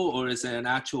know, or is it an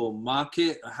actual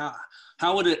market?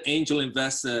 How would an angel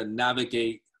investor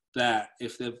navigate that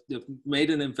if they've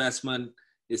made an investment,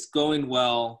 it's going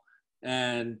well,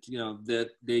 and you know they're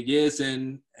years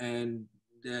in and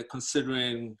they're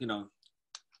considering, you know,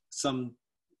 some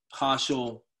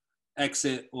partial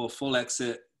exit or full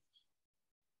exit?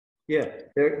 Yeah,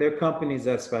 they're companies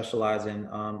that specialize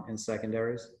in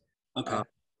secondaries. Okay.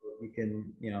 You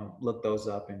can, you know, look those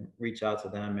up and reach out to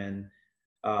them and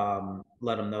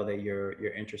let them know that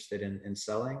you're interested in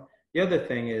selling. The other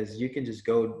thing is you can just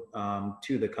go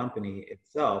to the company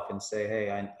itself and say,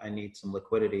 hey, I need some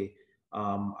liquidity.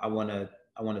 I want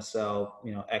to sell,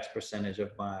 you know, X percentage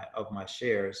of my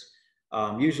shares.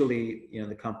 Usually, you know,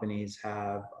 the companies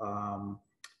have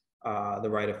the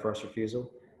right of first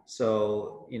refusal.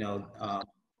 So, you know,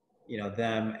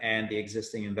 them and the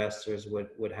existing investors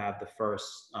would have the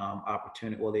first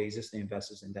opportunity. Well, the existing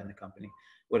investors and then the company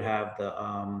would have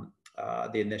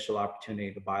the initial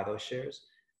opportunity to buy those shares,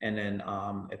 and then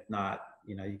if not,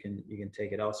 you know, you can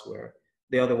take it elsewhere.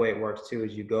 The other way it works too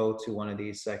is you go to one of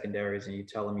these secondaries and you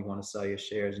tell them you want to sell your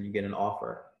shares, and you get an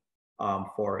offer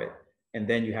for it, and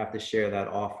then you have to share that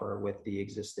offer with the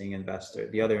existing investor,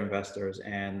 the other investors,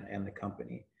 and the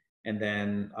company. And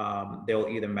then they'll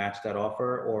either match that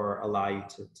offer or allow you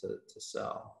to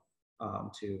sell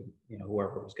to, you know,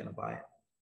 whoever was going to buy it.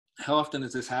 How often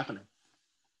is this happening?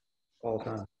 All the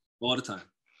time. All the time.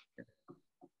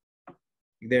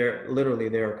 There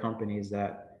are companies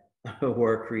that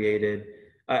were created.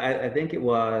 I think it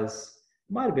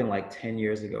might have been like 10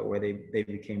 years ago where they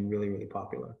became really, really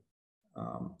popular.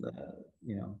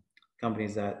 You know,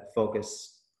 companies that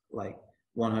focus like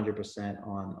 100%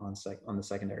 on the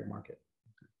secondary market.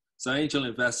 So angel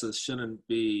investors shouldn't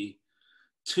be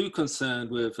too concerned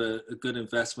with a good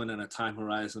investment and a time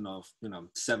horizon of, you know,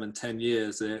 7-10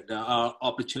 years. There are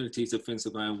opportunities if things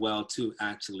are going well to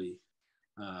actually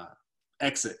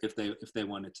exit if they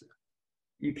wanted to.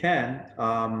 You can.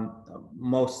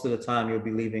 Most of the time, you'll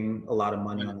be leaving a lot of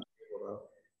money on the table, though.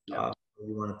 Yeah.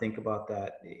 You want to think about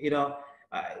that. You know,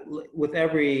 with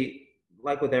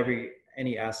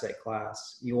any asset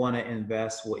class, you want to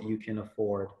invest what you can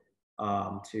afford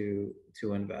to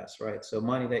invest, right? So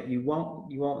money that you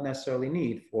won't necessarily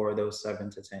need for those 7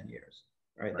 to 10 years,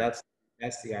 right? That's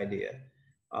the idea.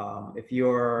 If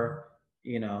you're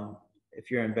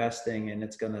investing and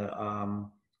it's going to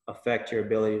affect your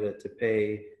ability to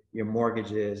pay your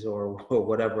mortgages or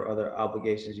whatever other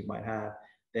obligations you might have,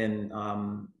 then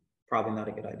probably not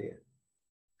a good idea.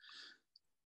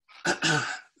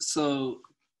 So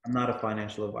I'm not a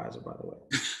financial advisor, by the way.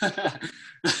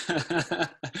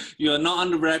 You're not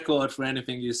on the record for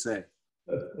anything you say.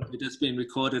 You're just being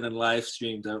recorded and live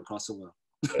streamed across the world.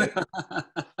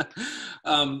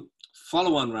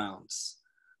 Follow-on rounds.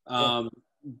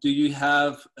 Do you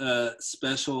have a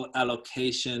special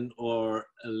allocation or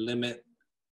a limit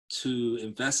to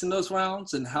invest in those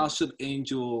rounds? And how should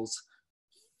angels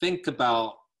think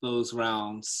about those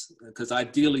rounds? Because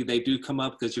ideally they do come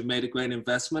up because you've made a great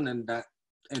investment and that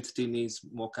entity needs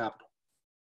more capital.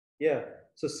 Yeah.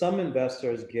 So some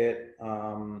investors get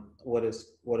what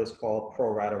is called pro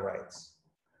rata rights,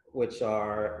 which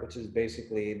is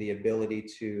basically the ability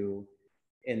to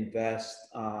invest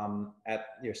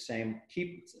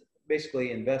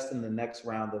basically invest in the next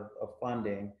round of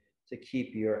funding to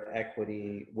keep your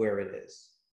equity where it is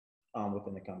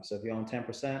within the company. So if you own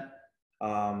 10%,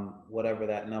 whatever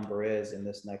that number is in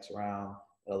this next round,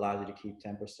 it allows you to keep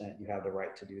 10%. You have the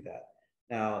right to do that.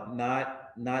 Now,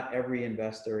 not every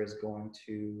investor is going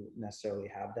to necessarily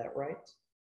have that right,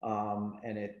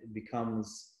 and it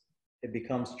becomes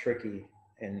tricky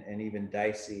and even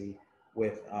dicey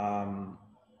with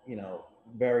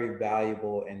very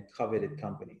valuable and coveted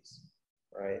companies,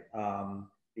 right?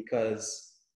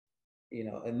 Because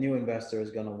a new investor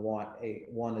is going to want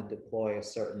to deploy a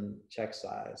certain check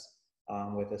size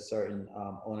with a certain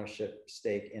ownership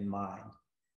stake in mind,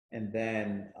 and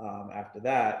then after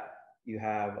that, you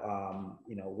have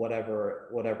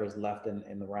whatever is left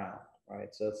in the round,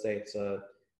 right? So let's say it's a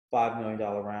 $5 million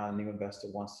round. New investor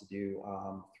wants to do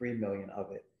 3 million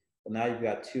of it. Well, now you've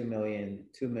got 2 million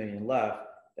left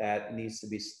that needs to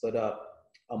be split up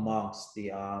amongst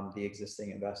the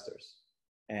existing investors,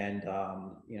 and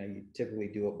you typically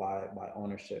do it by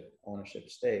ownership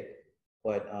stake.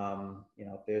 But you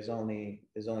know, if there's only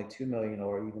 2 million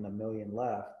or even a million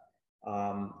left,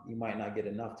 you might not get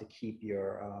enough to keep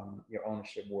your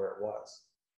ownership where it was.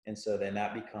 And so then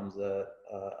that becomes a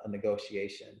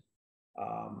negotiation.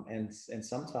 And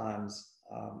sometimes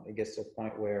it gets to a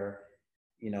point where,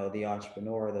 you know, the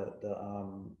entrepreneur, the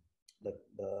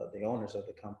owners of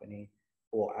the company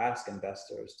will ask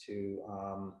investors to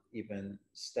even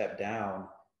step down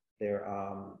their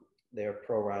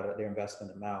pro rata, their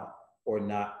investment amount, or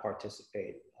not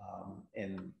participate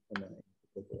in a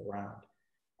particular round.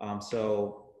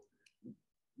 So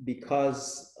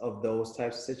because of those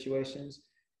types of situations,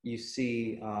 you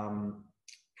see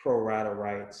pro rata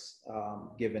rights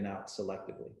given out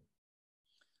selectively.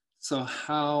 So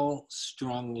how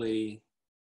strongly,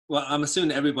 well, I'm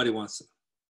assuming everybody wants them.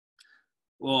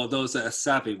 Well, those that are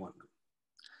savvy want them.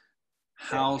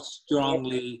 How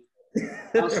strongly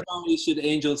should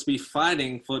angels be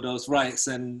fighting for those rights,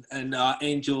 and are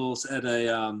angels at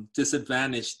a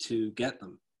disadvantage to get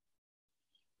them?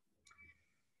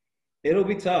 It'll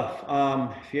be tough.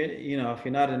 If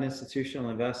you're not an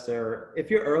institutional investor, if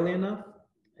you're early enough,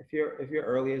 if you're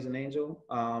early as an angel,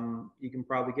 you can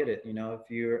probably get it. You know,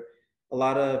 if you're a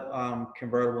lot of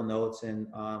convertible notes and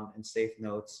safe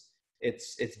notes,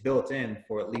 it's built in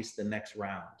for at least the next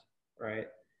round, right?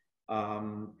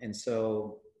 And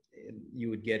so you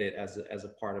would get it as a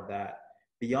part of that.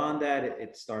 Beyond that,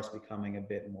 it starts becoming a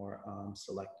bit more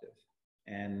selective,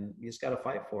 and you just got to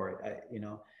fight for it. You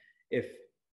know, if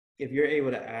you're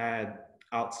able to add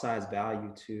outsized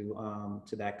value to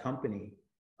that company,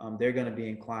 they're going to be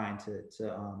inclined to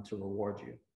reward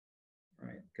you,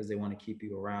 right? Because they want to keep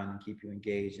you around and keep you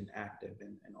engaged and active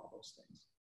and all those things.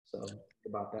 So think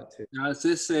about that too. Now,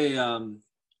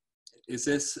 is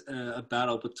this a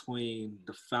battle between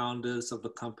the founders of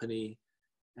the company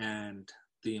and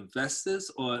the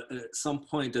investors, or at some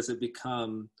point does it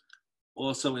become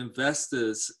also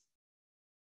investors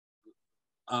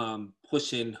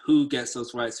pushing who gets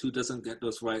those rights, who doesn't get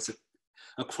those rights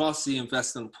across the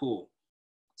investment pool?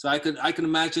 So I can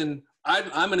imagine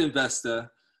I'm an investor.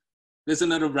 There's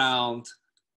another round.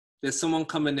 There's someone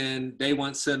coming in. They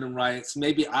want certain rights.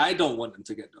 Maybe I don't want them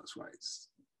to get those rights.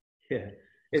 Yeah.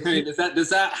 Does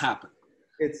that happen?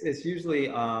 It's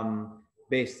usually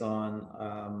based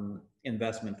on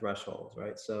investment thresholds,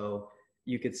 right? So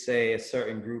you could say a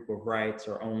certain group of rights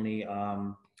are only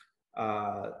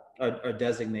are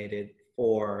designated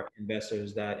for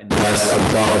investors that invest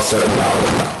above a certain dollar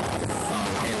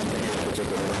amount in a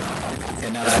particular round,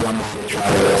 and that's one way to try to.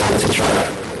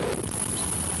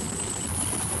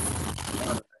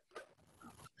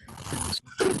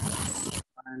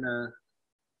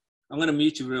 I'm going to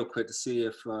mute you real quick to see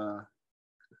if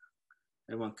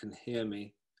everyone can hear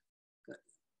me.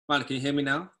 Marlon, can you hear me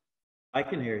now? I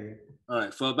can hear you. All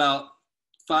right. For about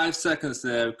 5 seconds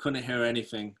there, I couldn't hear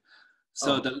anything.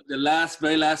 So the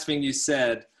very last thing you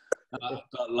said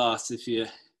got lost.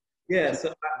 Yeah.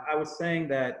 So I was saying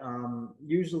that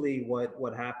usually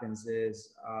what happens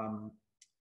is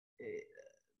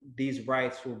these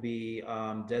rights will be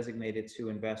designated to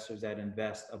investors that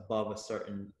invest above a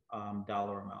certain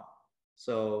dollar amount.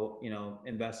 So, you know,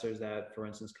 investors that, for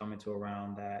instance, come into a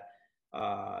round that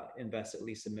invest at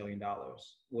least $1 million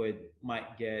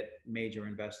might get major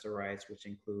investor rights, which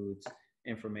includes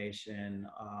information,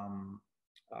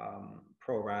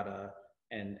 pro rata,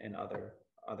 and other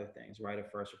things, right of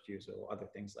first refusal, other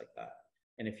things like that.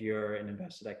 And if you're an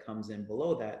investor that comes in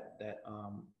below that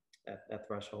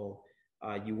threshold,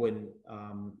 you wouldn't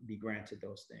be granted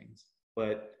those things.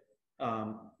 But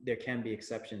there can be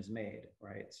exceptions made,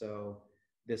 right? So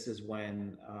this is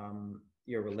when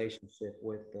your relationship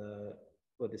with the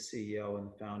CEO and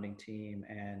the founding team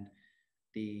and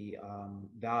the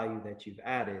value that you've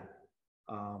added,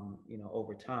 you know,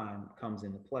 over time comes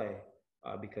into play,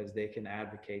 because they can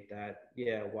advocate that,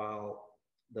 yeah, while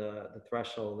the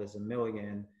threshold is $1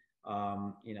 million,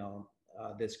 you know,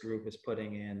 this group is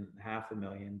putting in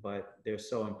 $500,000, but they're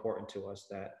so important to us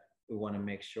that we want to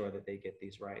make sure that they get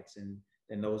these rights, and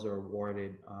those are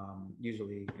awarded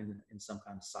usually in some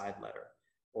kind of side letter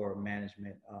or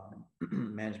management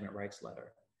rights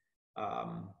letter.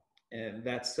 And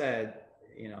that said,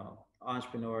 you know,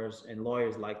 entrepreneurs and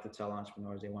lawyers like to tell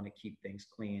entrepreneurs they want to keep things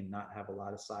clean, not have a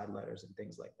lot of side letters and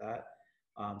things like that.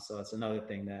 So it's another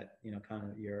thing that, you know, kind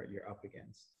of you're up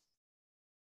against.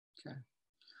 Okay.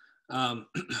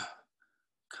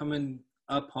 Coming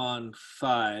up on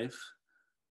 5,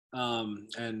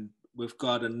 and we've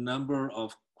got a number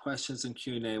of questions in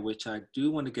Q&A, which I do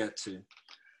want to get to.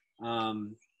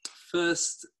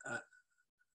 First,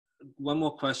 one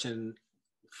more question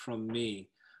from me.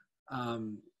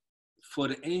 for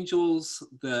the angels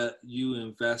that you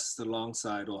invest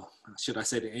alongside, or should I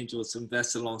say the angels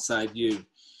invest alongside you,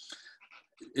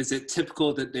 is it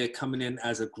typical that they're coming in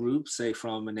as a group, say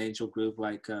from an angel group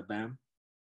like BAM?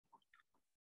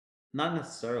 Not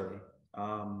necessarily.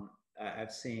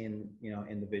 I've seen,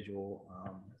 individual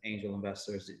angel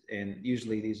investors, and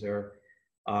usually these are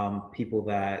people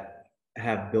that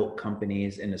have built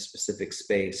companies in a specific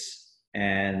space,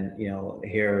 and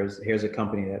here's a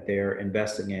company that they're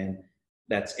investing in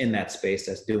that's in that space,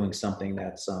 that's doing something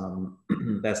that's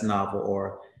that's novel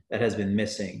or that has been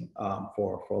missing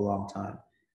for a long time.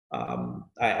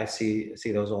 I see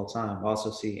those all the time. I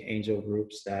also see angel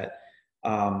groups that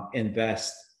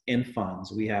invest in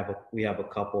funds. We have a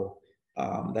couple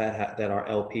that are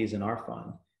LPs in our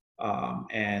fund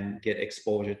and get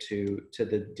exposure to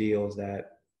the deals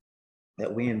that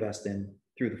we invest in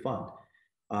through the fund.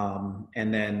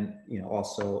 And then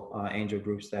also angel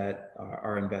groups that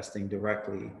are investing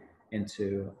directly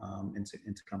into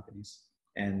companies,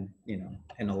 and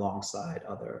and alongside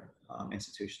other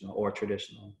institutional or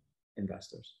traditional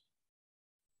investors.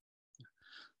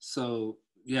 So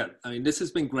yeah, I mean, this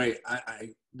has been great.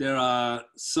 There are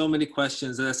so many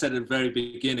questions, as I said at the very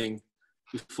beginning,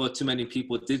 before too many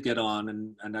people did get on,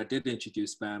 and I did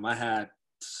introduce BAM. I had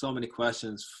so many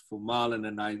questions for Marlon,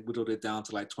 and I whittled it down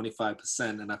to like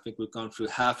 25%, and I think we've gone through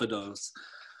half of those.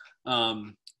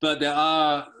 But there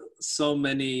are so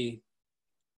many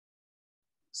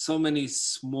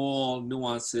small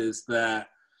nuances that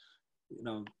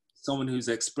someone who's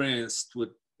experienced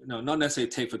would not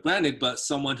necessarily take for granted, but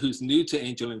someone who's new to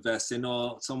angel investing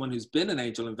or someone who's been an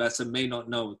angel investor may not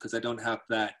know, because they don't have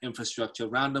that infrastructure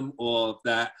around them or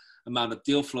that amount of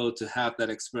deal flow to have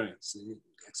that experience.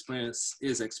 Experience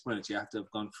is experience. You have to have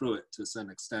gone through it to a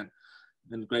certain extent.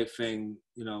 And the great thing,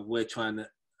 we're trying to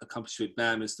accomplish with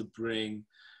BAM is to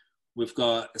we've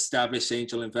got established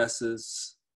angel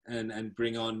investors and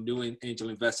bring on new angel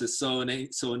investors. So a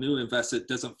new investor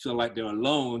doesn't feel like they're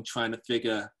alone trying to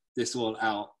figure this all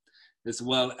out, as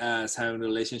well as having a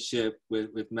relationship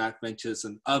with Mac Ventures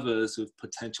and others with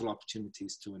potential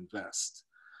opportunities to invest.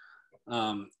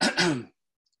 A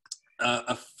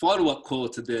follow-up call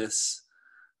to this,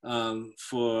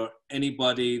 for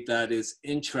anybody that is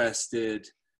interested,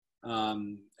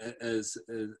 as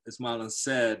Marlon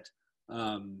said,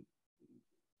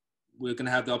 we're going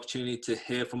to have the opportunity to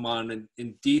hear from Marlon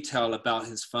in detail about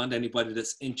his fund. Anybody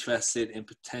that's interested in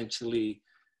potentially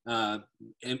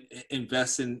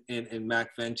investing in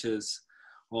Mac Ventures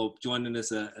or joining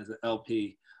as an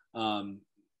LP,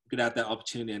 could have that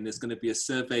opportunity. And there's going to be a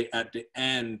survey at the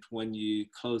end when you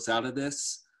close out of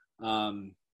this,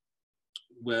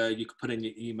 where you can put in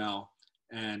your email,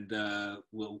 and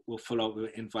we'll follow up with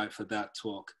an invite for that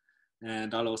talk.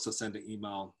 And I'll also send an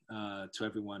email to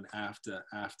everyone after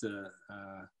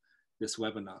this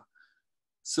webinar.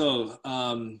 So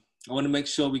I want to make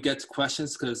sure we get to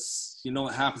questions, because you know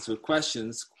what happens with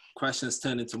questions. Questions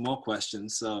turn into more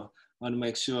questions. So I want to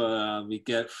make sure we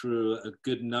get through a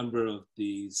good number of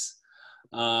these.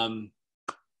 And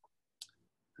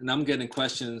I'm getting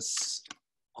questions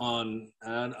on,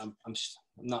 I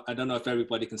don't know if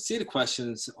everybody can see the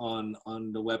questions on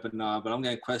the webinar, but I'm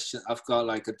getting questions. I've got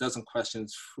like a dozen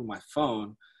questions through my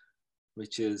phone,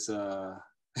 which is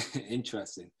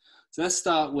interesting. So let's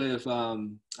start with,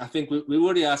 I think we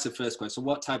already asked the first question.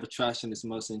 What type of traction is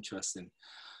most interesting?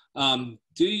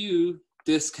 Do you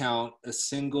discount a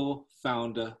single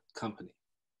founder company?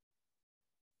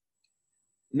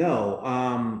 No,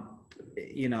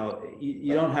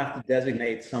 you don't have to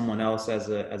designate someone else as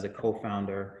a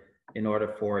co-founder in order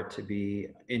for it to be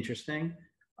interesting.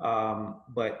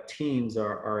 But teams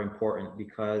are important,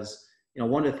 because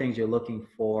one of the things you're looking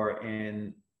for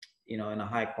in a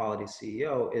high quality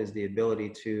CEO is the ability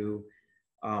to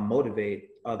motivate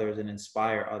others and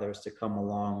inspire others to come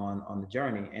along on the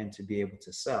journey and to be able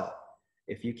to sell.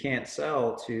 If you can't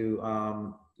sell to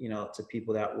to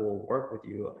people that will work with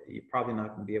you, you're probably not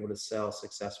going to be able to sell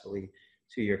successfully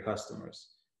to your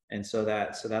customers. And so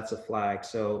that's a flag.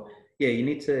 So yeah, you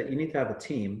need to have a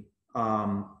team.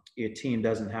 Your team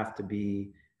doesn't have to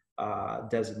be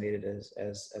designated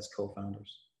as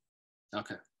co-founders.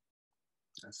 Okay.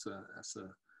 That's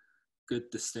a good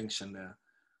distinction there.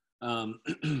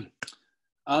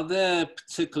 Are there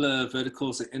particular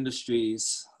verticals or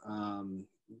industries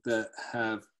that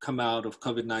have come out of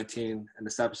COVID-19 and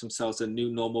established themselves a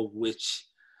new normal, which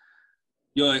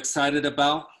you're excited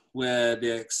about, where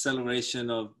the acceleration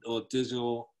of or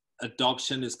digital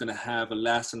adoption is going to have a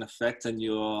lasting effect, and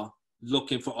you're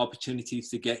looking for opportunities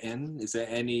to get in? Is there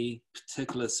any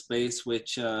particular space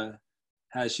which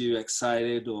has you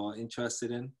excited or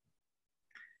interested in?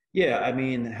 Yeah, I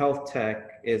mean, health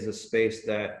tech is a space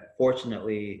that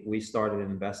fortunately we started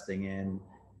investing in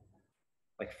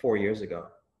like 4 years ago.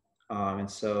 And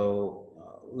so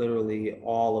literally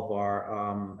all of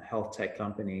our health tech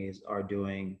companies are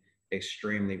doing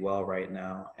extremely well right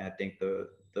now. And I think the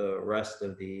rest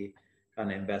of the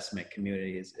kind of investment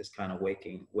community is kind of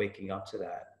waking up to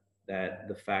that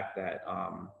the fact that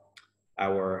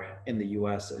in the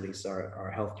US, at least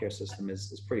our healthcare system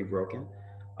is pretty broken.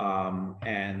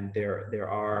 And there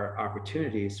are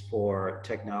opportunities for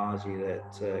technology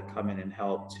to come in and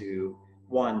help to,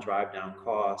 one, drive down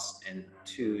costs, and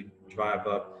two, drive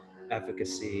up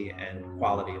efficacy and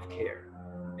quality of care.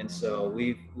 And so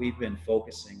we've been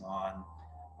focusing on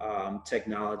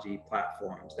technology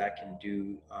platforms that can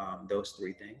do those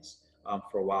three things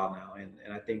for a while now.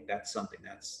 And I think that's something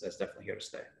that's definitely here to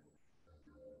stay.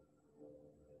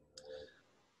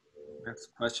 Next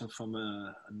question from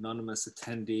an anonymous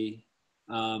attendee.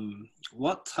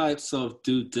 What types of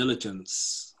due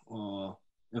diligence or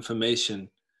information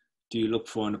do you look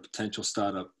for in a potential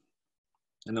startup?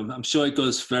 And I'm sure it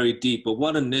goes very deep, but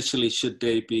what initially should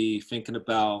they be thinking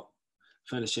about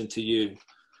finishing to you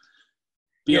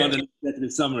beyond an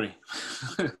executive summary?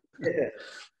 Yeah.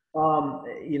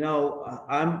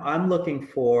 I'm looking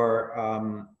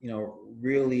for,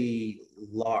 really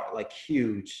large, like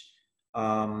huge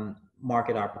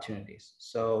market opportunities.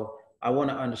 So I want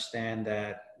to understand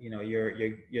that,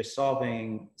 you're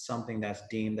solving something that's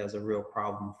deemed as a real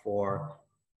problem for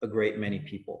a great many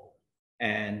people.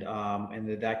 And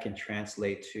that can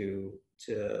translate to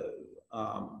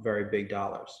very big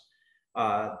dollars.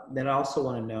 Then I also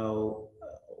want to know,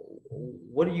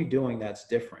 what are you doing that's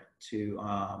different to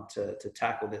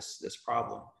tackle this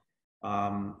problem?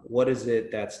 What is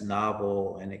it that's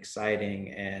novel and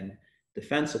exciting and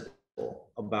defensible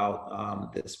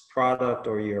about this product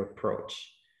or your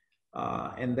approach?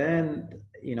 And then,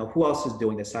 who else is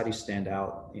doing this? How do you stand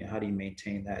out? How do you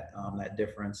maintain that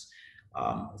difference?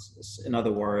 In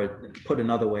other words, put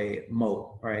another way,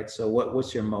 moat, right? So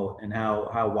what's your moat, and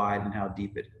how wide and how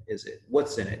deep is it?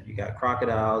 What's in it? You got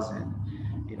crocodiles and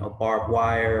barbed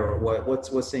wire, or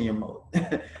what's in your moat?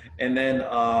 And then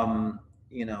and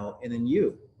then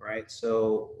you, right?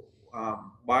 So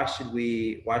why should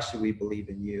we believe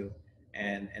in you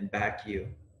and back you,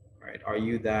 right? Are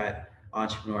you that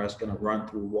entrepreneur that's going to run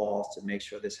through walls to make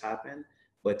sure this happens,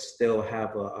 but still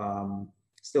have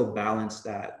still balance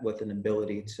that with an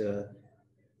ability to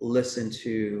listen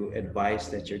to advice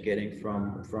that you're getting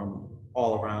from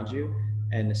all around you,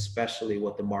 and especially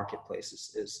what the marketplace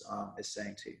is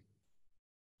saying to you?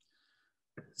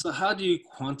 So how do you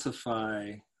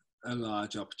quantify a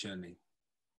large opportunity?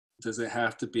 Does it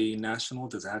have to be national?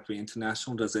 Does it have to be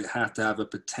international? Does it have to have a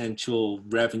potential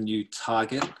revenue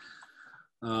target?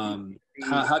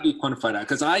 How do you quantify that?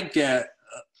 Because I get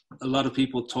a lot of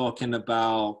people talking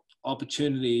about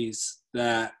opportunities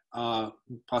that are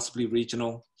possibly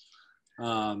regional,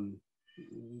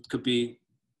 could be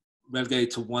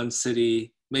relegated to one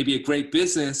city, maybe a great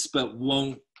business, but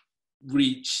won't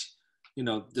reach,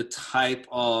 the type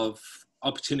of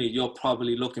opportunity you're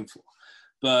probably looking for.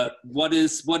 But what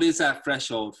is that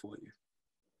threshold for you?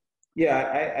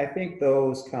 Yeah, I think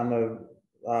those kind of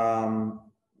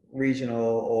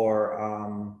regional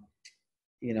or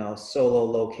solo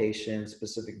location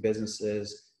specific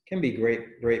businesses can be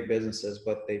great businesses,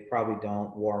 but they probably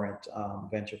don't warrant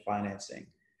venture financing.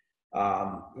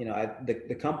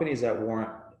 The companies that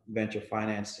warrant venture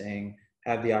financing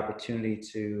have the opportunity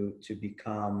to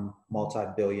become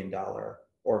multi-billion-dollar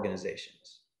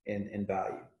organizations in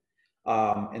value.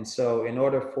 And so in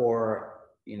order for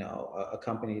a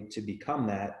company to become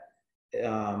that,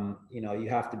 you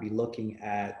have to be looking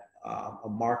at a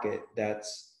market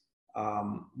that's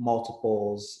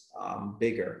multiples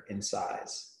bigger in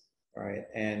size, right?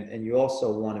 And you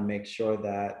also want to make sure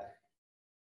that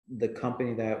the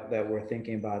company that we're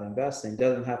thinking about investing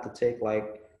doesn't have to take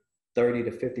like 30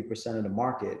 to 50% of the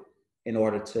market in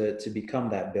order to become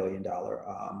that billion-dollar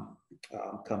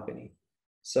company.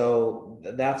 So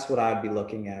that's what I'd be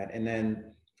looking at. And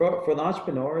then for the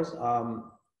entrepreneurs,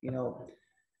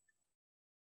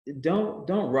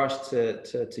 don't rush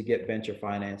to get venture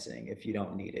financing if you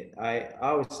don't need it. I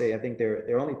always say, I think there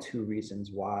are only two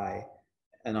reasons why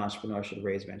an entrepreneur should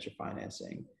raise venture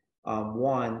financing.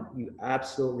 One, you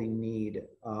absolutely need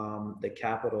the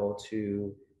capital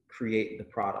to create the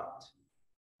product,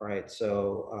 right?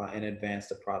 So and advance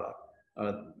the product.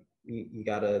 You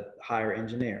got to hire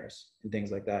engineers and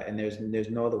things like that, and there's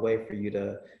no other way for you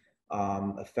to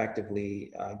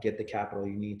effectively get the capital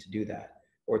you need to do that.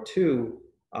 Or two,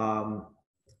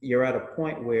 you're at a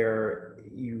point where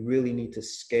you really need to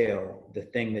scale the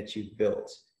thing that you've built,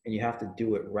 and you have to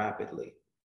do it rapidly,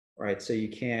 right? So you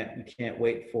can't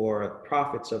wait for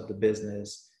profits of the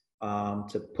business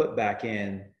to put back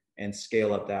in and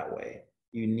scale up that way.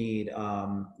 You need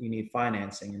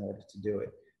financing in order to do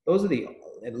it. Those are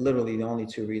literally the only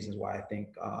two reasons why I think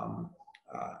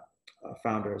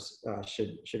founders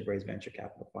should raise venture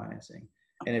capital financing.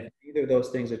 And if either of those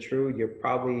things are true, you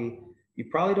probably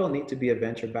don't need to be a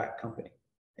venture-backed company,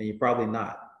 and you're probably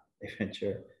not a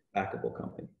venture-backable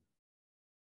company.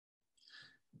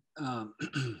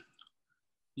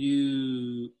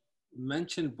 You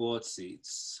mentioned board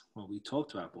seats. Well, we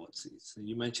talked about board seats, and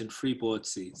you mentioned 3 board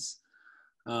seats.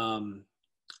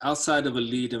 Outside of a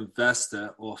lead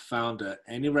investor or founder,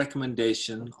 any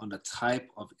recommendation on the type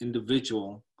of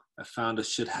individual a founder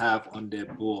should have on their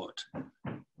board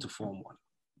to form one?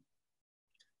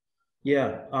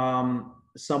 Yeah,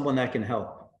 someone that can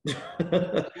help.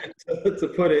 to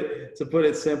put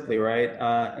it simply, right?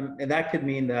 And that could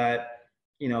mean that,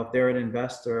 if they're an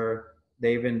investor,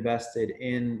 they've invested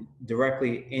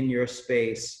directly in your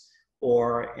space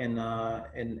or in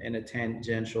a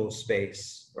tangential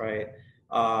space, right?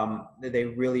 They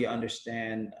really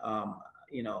understand,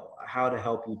 how to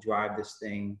help you drive this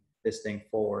thing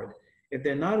forward. If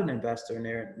they're not an investor and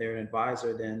they're an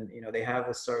advisor, then they have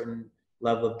a certain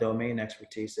level of domain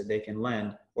expertise that they can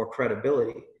lend, or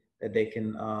credibility that they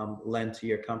can lend to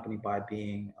your company by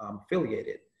being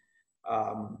affiliated,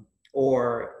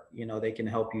 or they can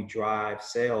help you drive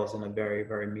sales in a very,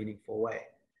 very meaningful way.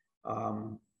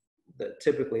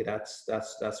 Typically, that's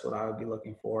what I would be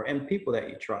looking for, and people that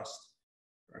you trust,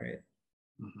 right?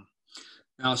 Mm-hmm.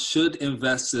 Now, should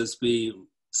investors be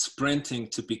sprinting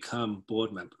to become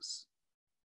board members?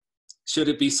 Should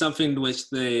it be something which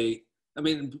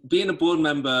being a board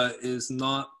member is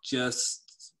not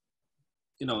just,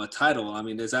 a title.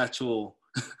 There's actual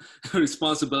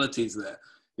responsibilities there.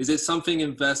 Is it something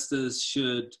investors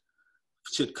should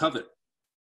covet,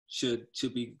 should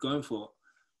be going for?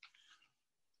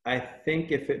 I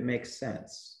think if it makes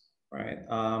sense, right?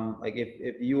 Like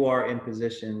if you are in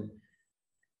position,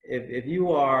 if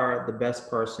you are the best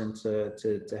person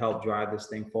to help drive this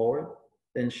thing forward,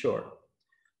 then sure.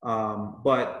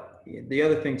 But the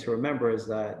other thing to remember is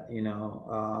that,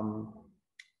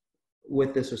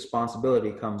 with this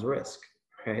responsibility comes risk,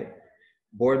 right?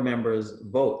 Board members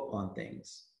vote on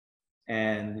things,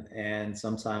 and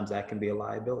sometimes that can be a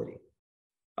liability.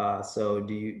 So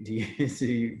do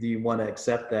you want to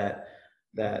accept that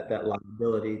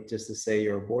liability just to say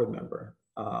you're a board member?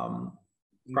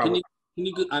 Probably.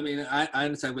 I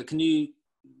understand, but can you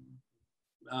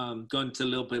go into a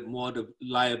little bit more the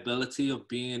liability of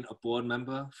being a board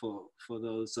member for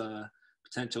those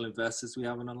potential investors we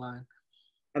have on the line?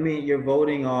 You're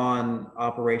voting on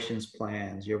operations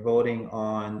plans. You're voting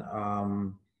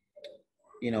on,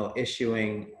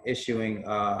 issuing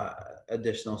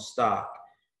additional stock.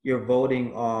 You're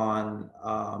voting on,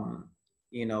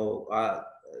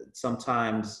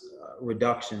 sometimes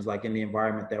reductions, like in the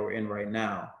environment that we're in right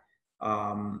now.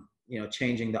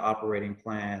 Changing the operating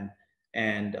plan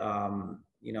and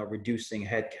reducing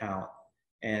headcount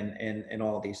and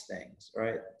all these things,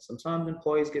 right? Sometimes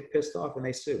employees get pissed off and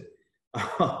they sue.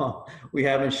 We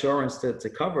have insurance to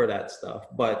cover that stuff,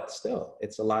 but still,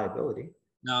 it's a liability.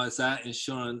 Now, is that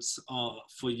insurance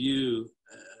for you,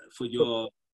 for your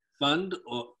fund,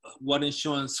 or what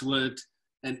insurance would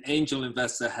an angel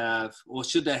investor have, or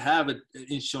should they have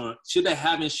insurance? Should they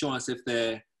have insurance if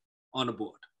they're on a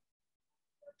board?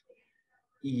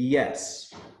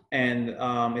 Yes, and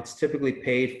it's typically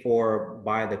paid for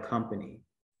by the company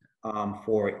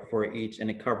for each, and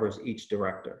it covers each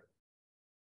director.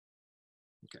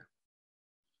 Okay.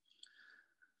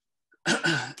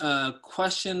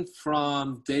 Question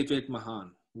from David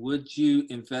Mahan. Would you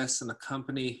invest in a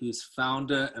company whose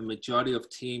founder and majority of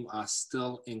team are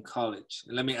still in college?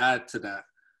 And let me add to that.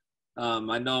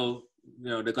 I know,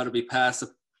 they're going to be past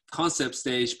the concept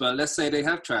stage, but let's say they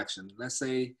have traction. Let's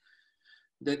say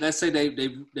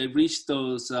they reached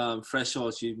those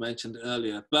thresholds you mentioned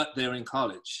earlier, but they're in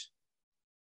college.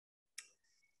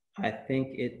 I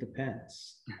think it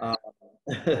depends.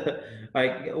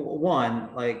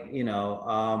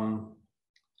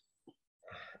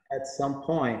 At some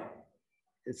point,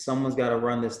 someone's got to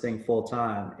run this thing full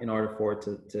time in order for it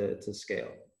to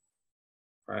scale,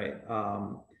 right?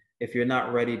 If you're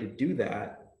not ready to do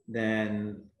that,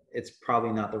 then it's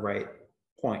probably not the right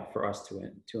point for us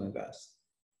to invest.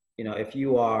 If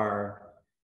you are,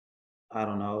 3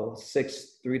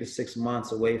 to 6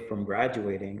 months away from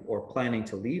graduating or planning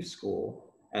to leave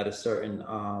school at a certain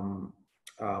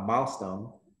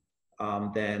milestone,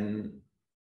 then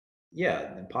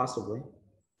yeah, then possibly.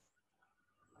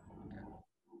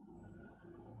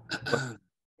 But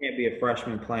can't be a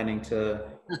freshman planning to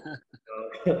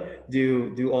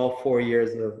do all 4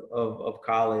 years of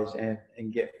college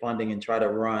and get funding and try to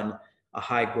run a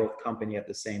high growth company at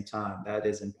the same time. That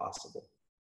is impossible.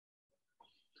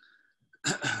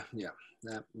 Yeah,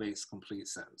 that makes complete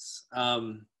sense.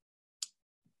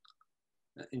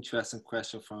 Interesting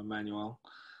question from Emmanuel.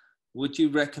 Would you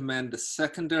recommend the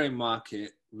secondary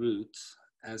market route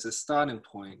as a starting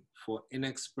point for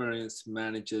inexperienced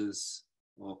managers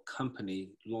or company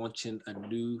launching a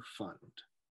new fund?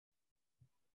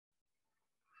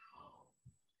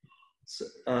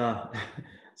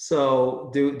 So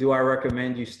do I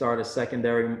recommend you start a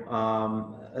secondary,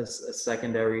 a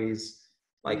secondaries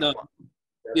like? No,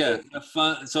 yeah, a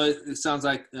fund. So it sounds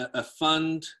like a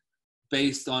fund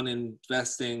based on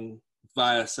investing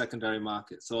via secondary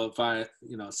market. So via,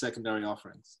 secondary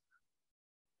offerings.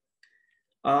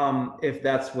 If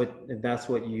that's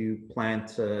what you plan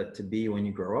to be when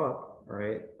you grow up,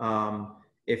 right?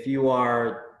 If you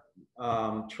are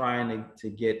trying to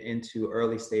get into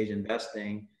early stage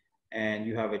investing and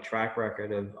you have a track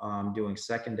record of doing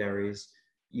secondaries,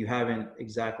 you haven't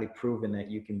exactly proven that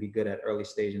you can be good at early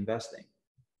stage investing.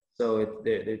 So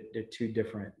they're two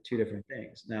different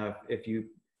things. Now, if you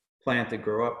plan to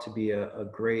grow up to be a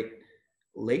great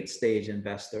late stage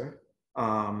investor,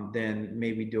 then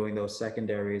maybe doing those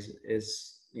secondaries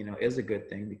is a good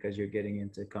thing, because you're getting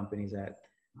into companies that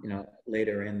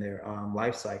later in their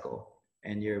life cycle,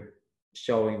 and you're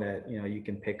showing that you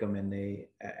can pick them and they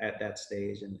at that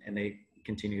stage and they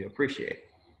continue to appreciate.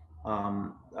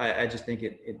 I just think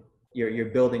you're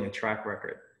building a track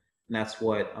record, and that's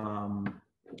what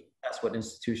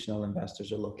institutional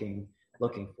investors are looking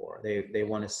for. They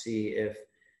want to see if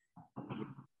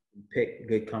you pick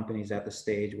good companies at the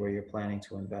stage where you're planning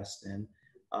to invest in,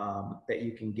 that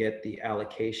you can get the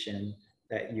allocation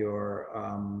that you're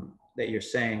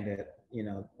saying that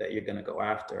that you're going to go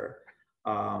after,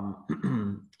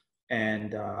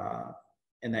 and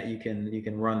that you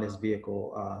can run this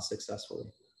vehicle successfully.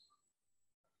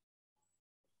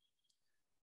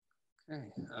 Okay,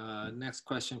 next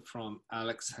question from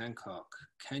Alex Hancock.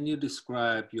 Can you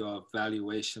describe your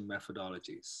valuation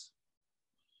methodologies?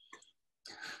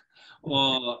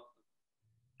 Or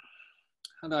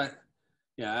how do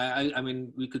I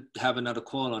mean, we could have another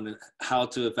call on it, how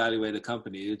to evaluate a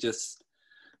company.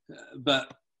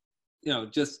 But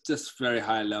just very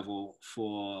high level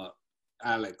for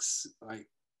Alex. Like,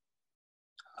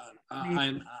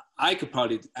 I could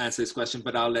probably answer this question,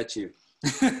 but I'll let you.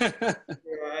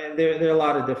 Yeah, there are a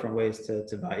lot of different ways to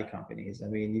value companies. I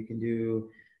mean, you can do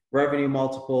revenue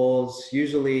multiples.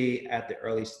 Usually at the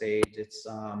early stage,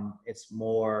 it's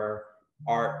more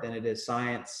art than it is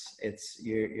science.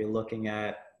 You're looking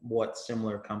at what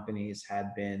similar companies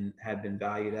had been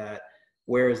valued at.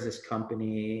 Where is this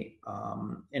company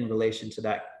in relation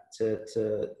to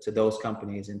those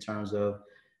companies in terms of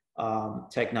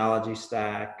technology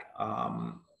stack,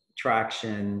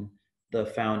 traction, the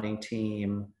founding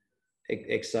team,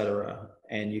 et cetera.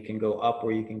 And you can go up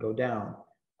or you can go down.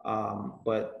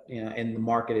 But and the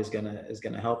market is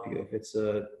gonna help you. If it's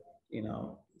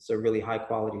it's a really high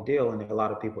quality deal and there are a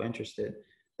lot of people interested,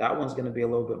 that one's gonna be a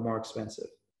little bit more expensive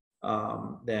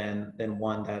than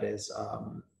one that is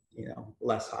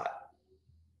less hot.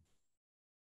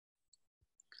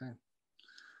 Okay.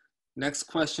 Next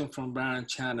question from Baron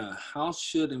Channa. How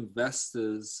should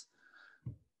investors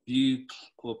view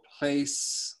or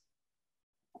place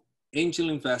angel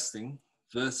investing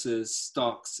versus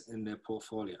stocks in their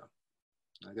portfolio?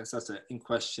 I guess that's an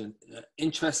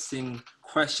interesting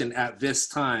question at this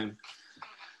time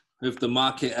with the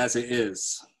market as it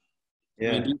is. Yeah.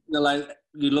 I mean, do you feel like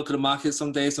you look at the market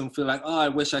some days and feel like, oh, I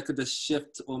wish I could just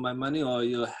shift all my money, or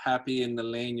you're happy in the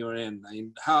lane you're in? I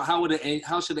mean,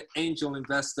 how should an angel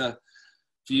investor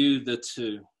view the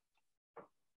two?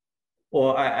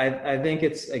 Well, I think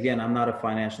it's, again, I'm not a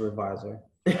financial advisor.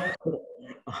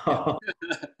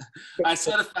 I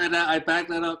certify that. I back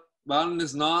that up. Marlon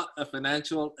is not a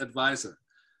financial advisor.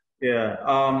 Yeah.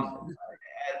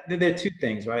 There are two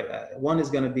things, right? One is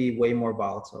going to be way more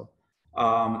volatile,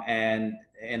 and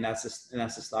that's the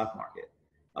stock market,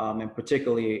 and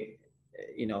particularly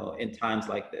in times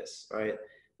like this, right?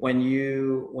 When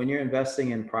you're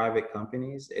investing in private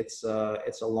companies, it's a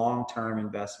long-term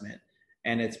investment,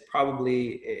 and it's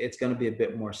going to be a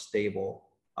bit more stable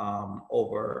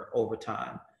over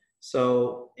time.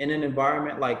 So in an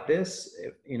environment like this,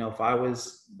 if I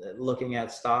was looking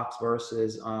at stocks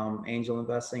versus angel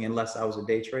investing, unless I was a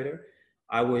day trader,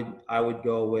 I would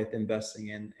go with investing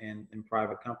in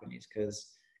private companies, because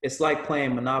it's like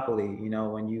playing Monopoly. You know,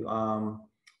 when you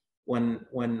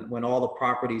when all the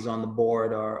properties on the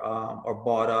board are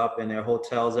bought up and there are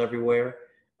hotels everywhere,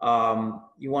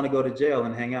 you want to go to jail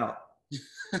and hang out.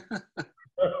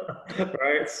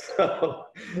 Right. So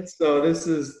this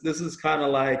is kind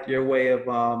of like your way of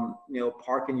you know,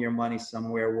 parking your money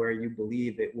somewhere where you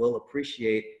believe it will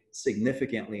appreciate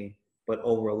significantly, but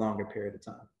over a longer period of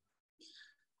time.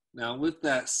 Now, with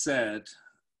that said,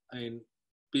 I mean,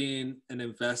 being an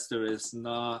investor is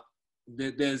not,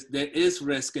 there is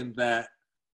risk in that,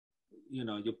 you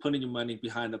know, you're putting your money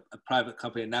behind a private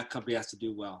company and that company has to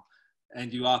do well,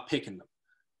 and you are picking them.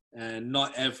 And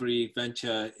not every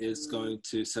venture is going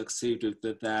to succeed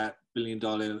with that $1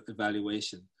 billion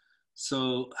evaluation.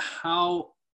 So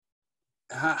how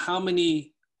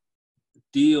many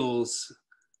deals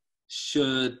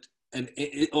should,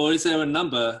 or is there a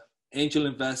number an angel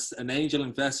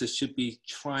investor should be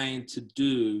trying to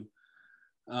do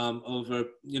over,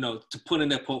 you know, to put in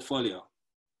their portfolio?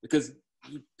 Because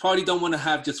you probably don't want to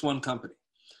have just one company.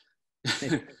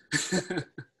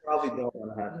 Probably don't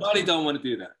want to have. Probably don't want to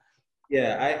do that.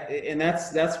 Yeah, and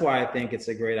that's why I think it's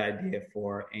a great idea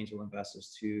for angel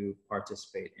investors to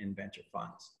participate in venture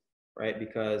funds, right?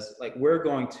 Because like, we're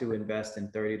going to invest in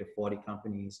 30 to 40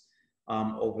 companies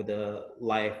over the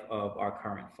life of our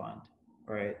current fund,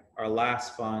 right? Our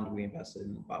last fund, we invested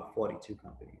in about 42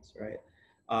 companies, right?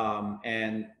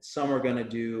 And some are going to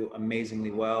do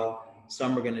amazingly well,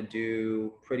 some are going to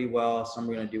do pretty well, some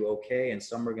are going to do okay, and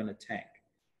some are going to tank,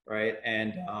 right?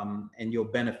 And you'll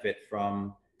benefit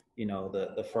from, you know,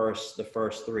 the first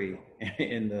three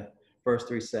in the first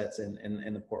three sets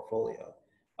in the portfolio.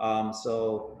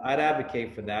 So I'd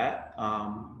advocate for that,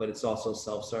 but it's also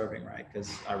self-serving, right? Because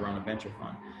I run a venture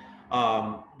fund.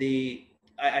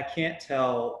 I can't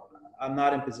tell, I'm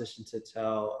not in position to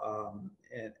tell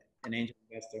an angel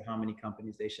investor how many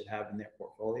companies they should have in their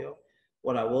portfolio.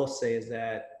 What I will say is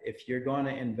that if you're going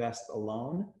to invest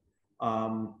alone,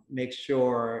 make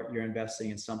sure you're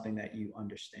investing in something that you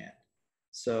understand.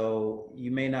 So you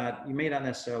may not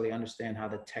necessarily understand how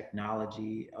the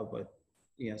technology of a,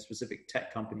 you know, specific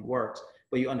tech company works,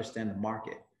 but you understand the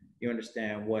market. You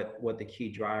understand what the key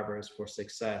drivers for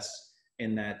success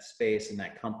in that space and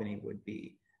that company would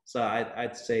be. So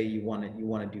I'd say you want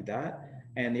to do that.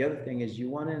 And the other thing is, you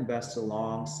want to invest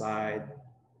alongside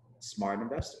smart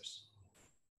investors,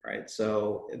 right?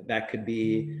 So that could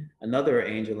be another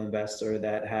angel investor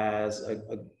that has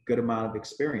a good amount of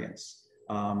experience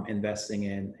investing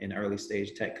in early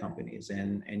stage tech companies,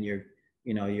 and you're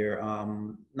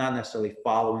not necessarily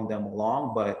following them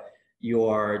along, but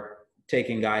you're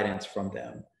taking guidance from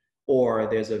them. Or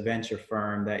there's a venture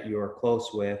firm that you're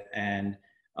close with, and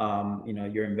you know,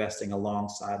 you're investing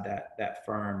alongside that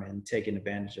firm and taking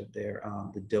advantage of their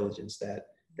the diligence that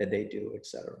they do, et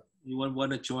cetera. You wouldn't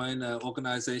want to join an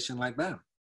organization like that.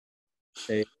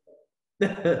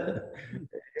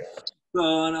 So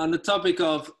on the topic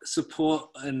of support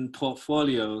and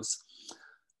portfolios,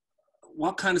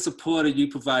 what kind of support are you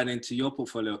providing to your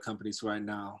portfolio companies right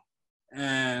now?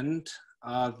 And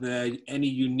are there any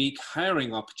unique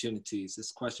hiring opportunities?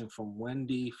 This question from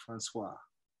Wendy Francois.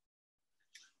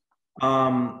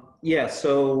 Yeah,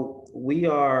 so we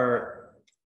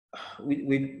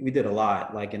did a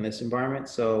lot, like, in this environment.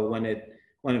 So when it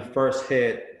first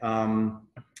hit,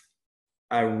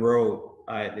 I wrote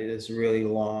this really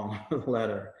long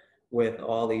letter with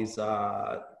all these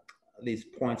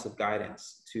points of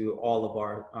guidance to all of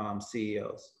our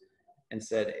CEOs, and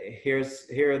said, here's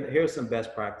some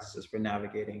best practices for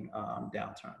navigating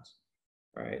downturns,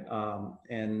 right?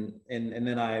 And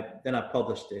then I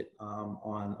published it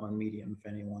on Medium, if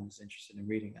anyone is interested in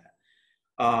reading that.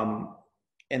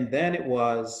 And then it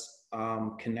was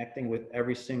connecting with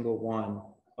every single one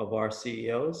of our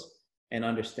CEOs and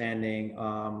understanding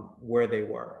where they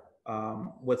were,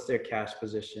 what's their cash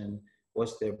position,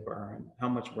 what's their burn, how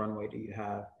much runway do you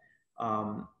have?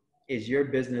 Is your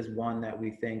business one that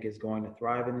we think is going to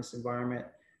thrive in this environment?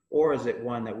 Or is it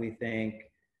one that we think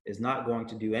is not going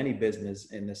to do any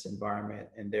business in this environment,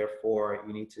 and therefore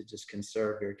you need to just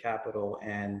conserve your capital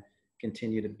and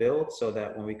continue to build, so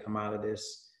that when we come out of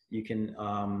this, you can,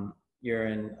 you're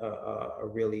in a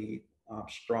really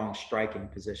strong striking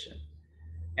position.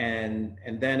 And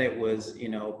then it was, you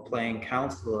know, playing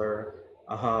counselor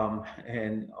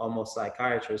and almost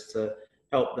psychiatrist to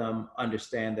help them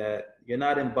understand that you're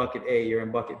not in bucket A, you're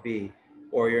in bucket B,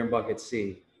 or you're in bucket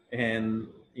C. And,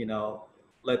 you know,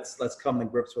 let's come to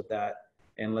grips with that,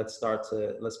 and let's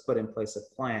put in place a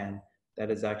plan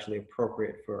that is actually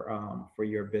appropriate for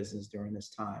your business during this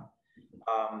time.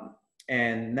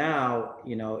 And now,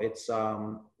 you know, it's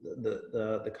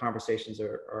the conversations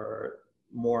are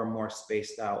more and more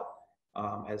spaced out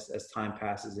as time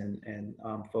passes, and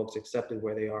folks accepted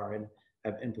where they are and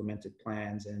have implemented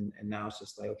plans, and now it's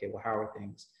just like, okay, well, how are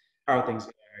things going?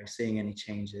 Are you seeing any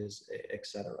changes, et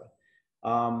cetera?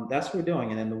 That's what we're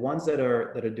doing. And then the ones that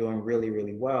are doing really,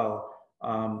 really well,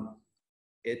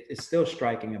 it's still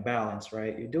striking a balance,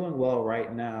 right? You're doing well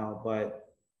right now, but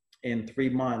in 3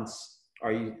 months,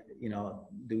 are you, you know,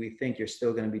 do we think you're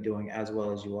still going to be doing as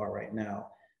well as you are right now?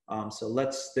 So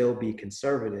let's still be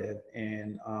conservative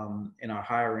in our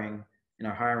hiring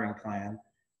plan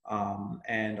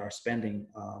and our spending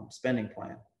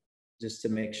plan, just to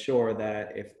make sure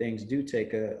that if things do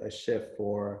take a shift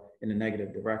in a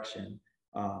negative direction,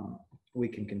 we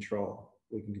can control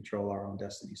our own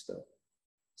destiny still.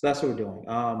 So that's what we're doing.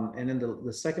 And then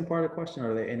the second part of the question,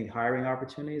 are there any hiring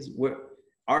opportunities?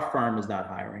 Our firm is not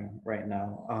hiring right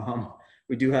now.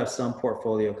 We do have some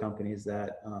portfolio companies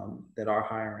that are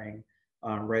hiring,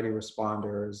 ready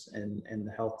responders, and in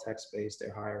the health tech space,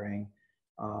 they're hiring.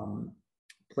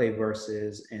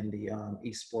 Playverses in the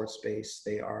esports space,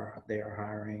 they are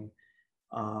hiring.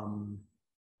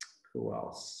 Who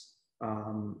else?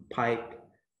 Pipe,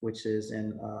 which is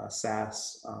in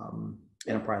SaaS,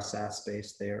 enterprise SaaS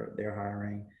space, they're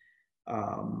hiring.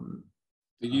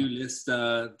 Do you list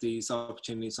these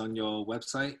opportunities on your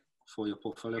website for your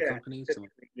portfolio companies? Or?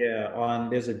 Yeah,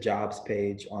 there's a jobs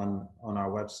page on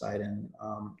our website, and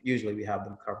usually we have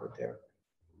them covered there.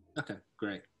 Okay,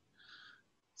 great.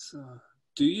 So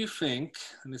do you think,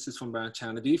 and this is from Brown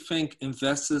Chandler, do you think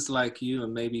investors like you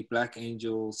and maybe Black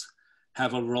Angels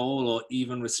have a role or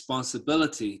even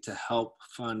responsibility to help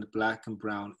fund Black and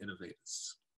Brown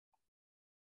innovators?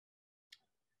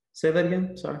 Say that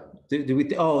again. Sorry. Do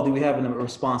we have a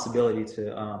responsibility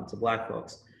to Black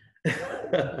folks?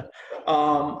 Yeah,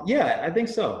 I think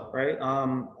so. Right.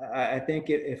 I think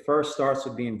it first starts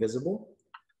with being visible,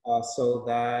 so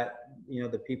that, you know,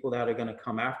 the people that are going to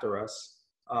come after us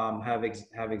have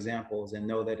examples and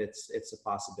know that it's a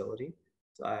possibility.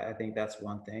 So I think that's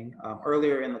one thing.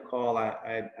 Earlier in the call,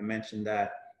 I mentioned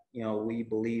that, you know, we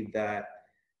believe that,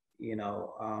 you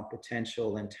know,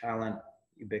 potential and talent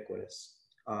ubiquitous.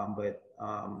 But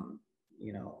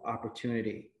you know,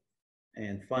 opportunity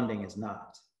and funding is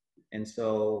not. And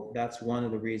so that's one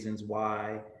of the reasons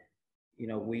why, you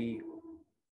know, we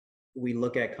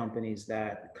look at companies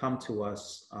that come to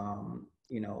us,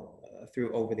 you know,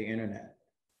 through over the internet,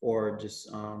 or just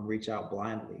reach out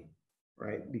blindly,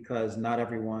 right? Because not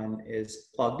everyone is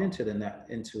plugged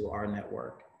into our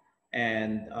network.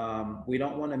 And we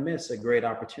don't want to miss a great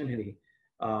opportunity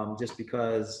just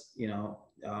because, you know,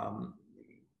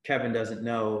 Kevin doesn't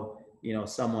know, you know,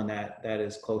 someone that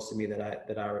is close to me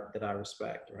that I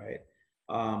respect, right?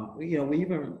 You know, we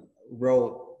even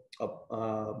wrote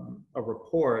a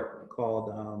report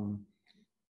called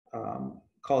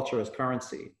Culture as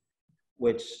Currency,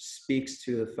 which speaks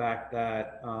to the fact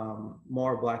that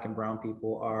more Black and Brown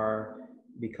people are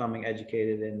becoming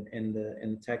educated in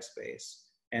the tech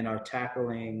space and are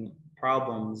tackling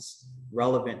problems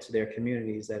relevant to their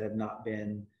communities that have not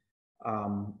been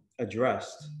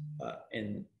addressed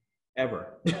in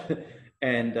ever,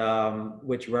 and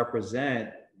which represent,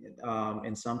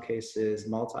 in some cases,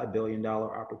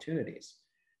 multi-billion-dollar opportunities.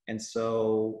 And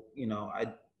so, you know,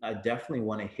 I definitely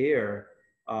want to hear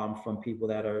from people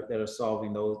that are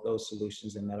solving those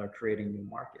solutions and that are creating new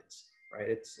markets.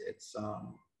 Right?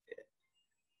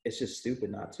 It's just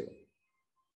stupid not to.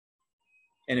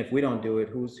 And if we don't do it,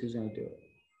 who's going to do it?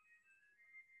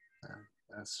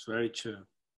 That's very true.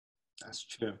 That's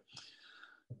true.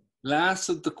 Last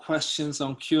of the questions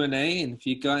on Q&A, and if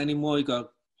you got any more, you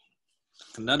got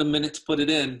another minute to put it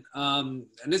in. And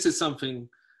this is something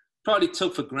probably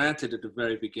took for granted at the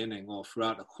very beginning or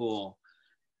throughout the call,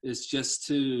 is just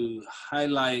to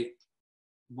highlight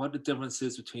what the difference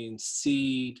is between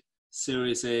seed,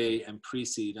 Series A, and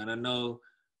pre-seed. And I know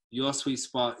your sweet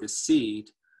spot is seed,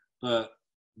 but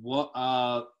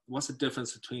what's the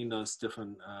difference between those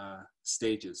different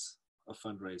stages of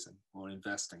fundraising or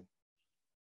investing?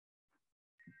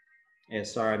 Yeah,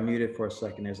 sorry, I muted for a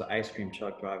second. There's an ice cream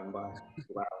truck driving by.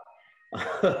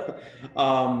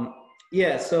 Wow.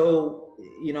 Yeah, so,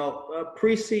 you know,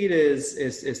 pre-seed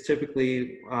is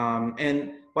typically,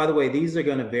 and by the way, these are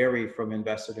going to vary from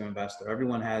investor to investor.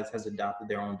 Everyone has adopted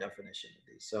their own definition of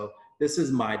these. So this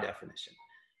is my definition.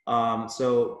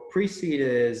 So pre-seed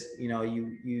is, you know,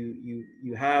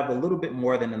 you have a little bit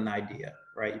more than an idea,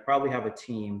 right? You probably have a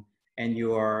team and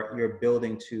you're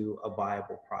building to a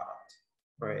viable product,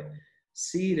 right?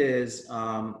 Seed is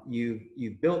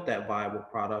you've built that viable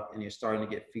product and you're starting to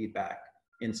get feedback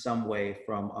in some way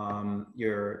from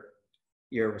your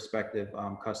respective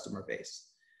customer base.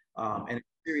 And in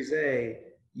Series A,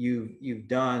 you've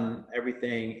done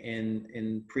everything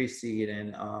in pre-seed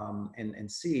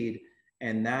and seed,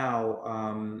 and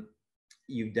now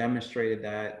you've demonstrated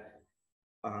that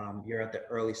you're at the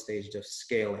early stage of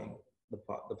scaling the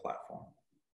platform.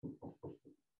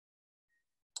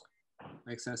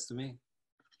 Makes sense to me.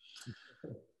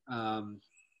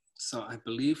 So I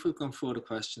believe we've gone through all the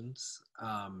questions.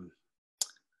 I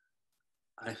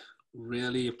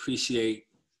really appreciate,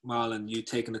 Marlon, you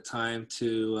taking the time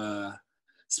to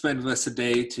spend with us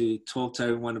today to talk to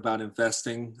everyone about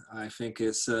investing. I think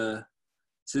this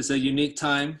is a unique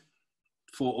time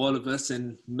for all of us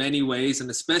in many ways, and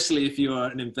especially if you're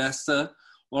an investor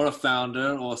or a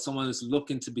founder or someone who's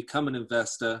looking to become an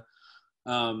investor.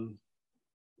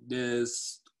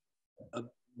 There's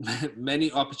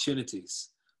many opportunities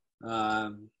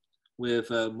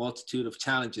with a multitude of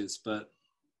challenges, but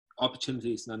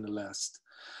opportunities nonetheless.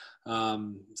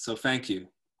 So thank you.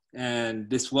 And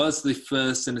this was the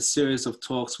first in a series of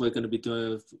talks we're going to be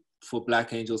doing for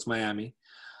Black Angels Miami.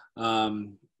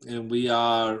 And we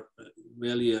are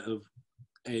really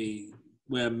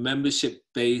we're a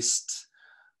membership-based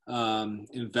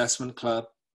investment club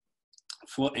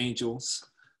for angels.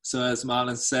 So as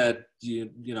Marlon said, you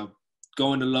know,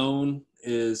 going alone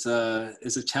is a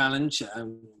challenge.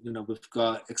 And we've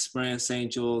got experienced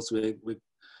angels. We're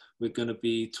going to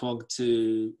be talking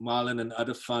to Marlon and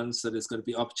other funds, so there's going to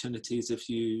be opportunities if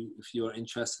you're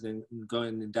interested in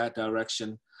going in that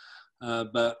direction.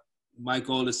 But my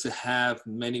goal is to have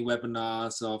many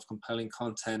webinars of compelling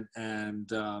content and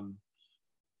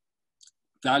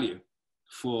value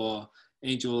for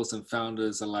angels and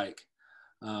founders alike.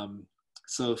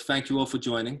 So thank you all for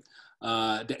joining.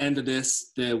 At the end of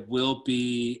this, there will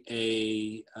be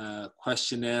a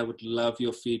questionnaire. Would love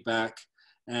your feedback.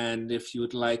 And if you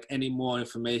would like any more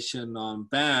information on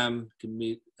BAM, you can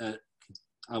meet at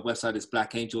our website is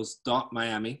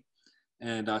blackangels.miami,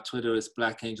 and our Twitter is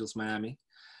blackangelsmiami.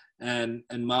 And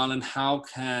Marlon, how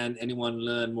can anyone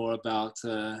learn more about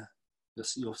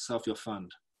yourself, your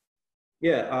fund?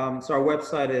 Yeah, so our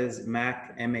website is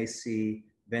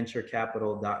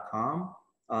macventurecapital.com.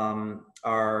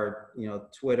 Our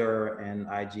Twitter and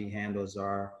IG handles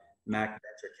are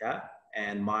macventurecap,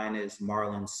 and mine is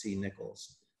Marlon C.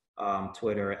 Nichols,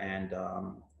 Twitter and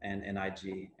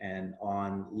IG, and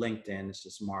on LinkedIn it's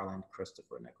just Marlon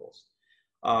Christopher Nichols.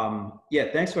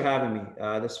 Yeah, thanks for having me.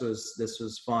 This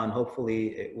was fun.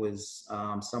 Hopefully it was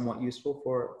somewhat useful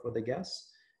for the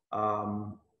guests.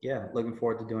 Yeah, looking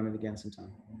forward to doing it again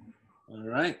sometime. All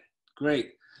right,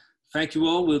 great. Thank you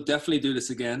all. We'll definitely do this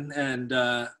again. And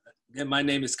again, my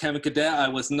name is Kevin Cadet. I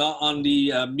was not on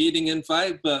the meeting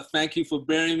invite, but thank you for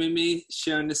bearing with me,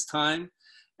 sharing this time,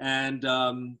 and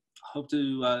hope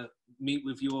to meet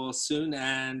with you all soon.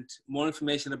 And more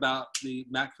information about the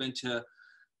Mac Venture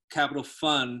Capital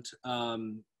Fund,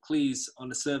 please, on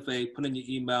the survey, put in your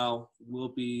email. We'll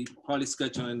be probably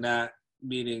scheduling that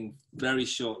meeting very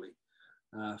shortly.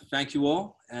 Thank you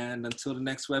all. And until the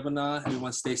next webinar,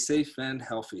 everyone stay safe and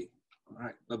healthy. All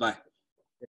right, bye-bye.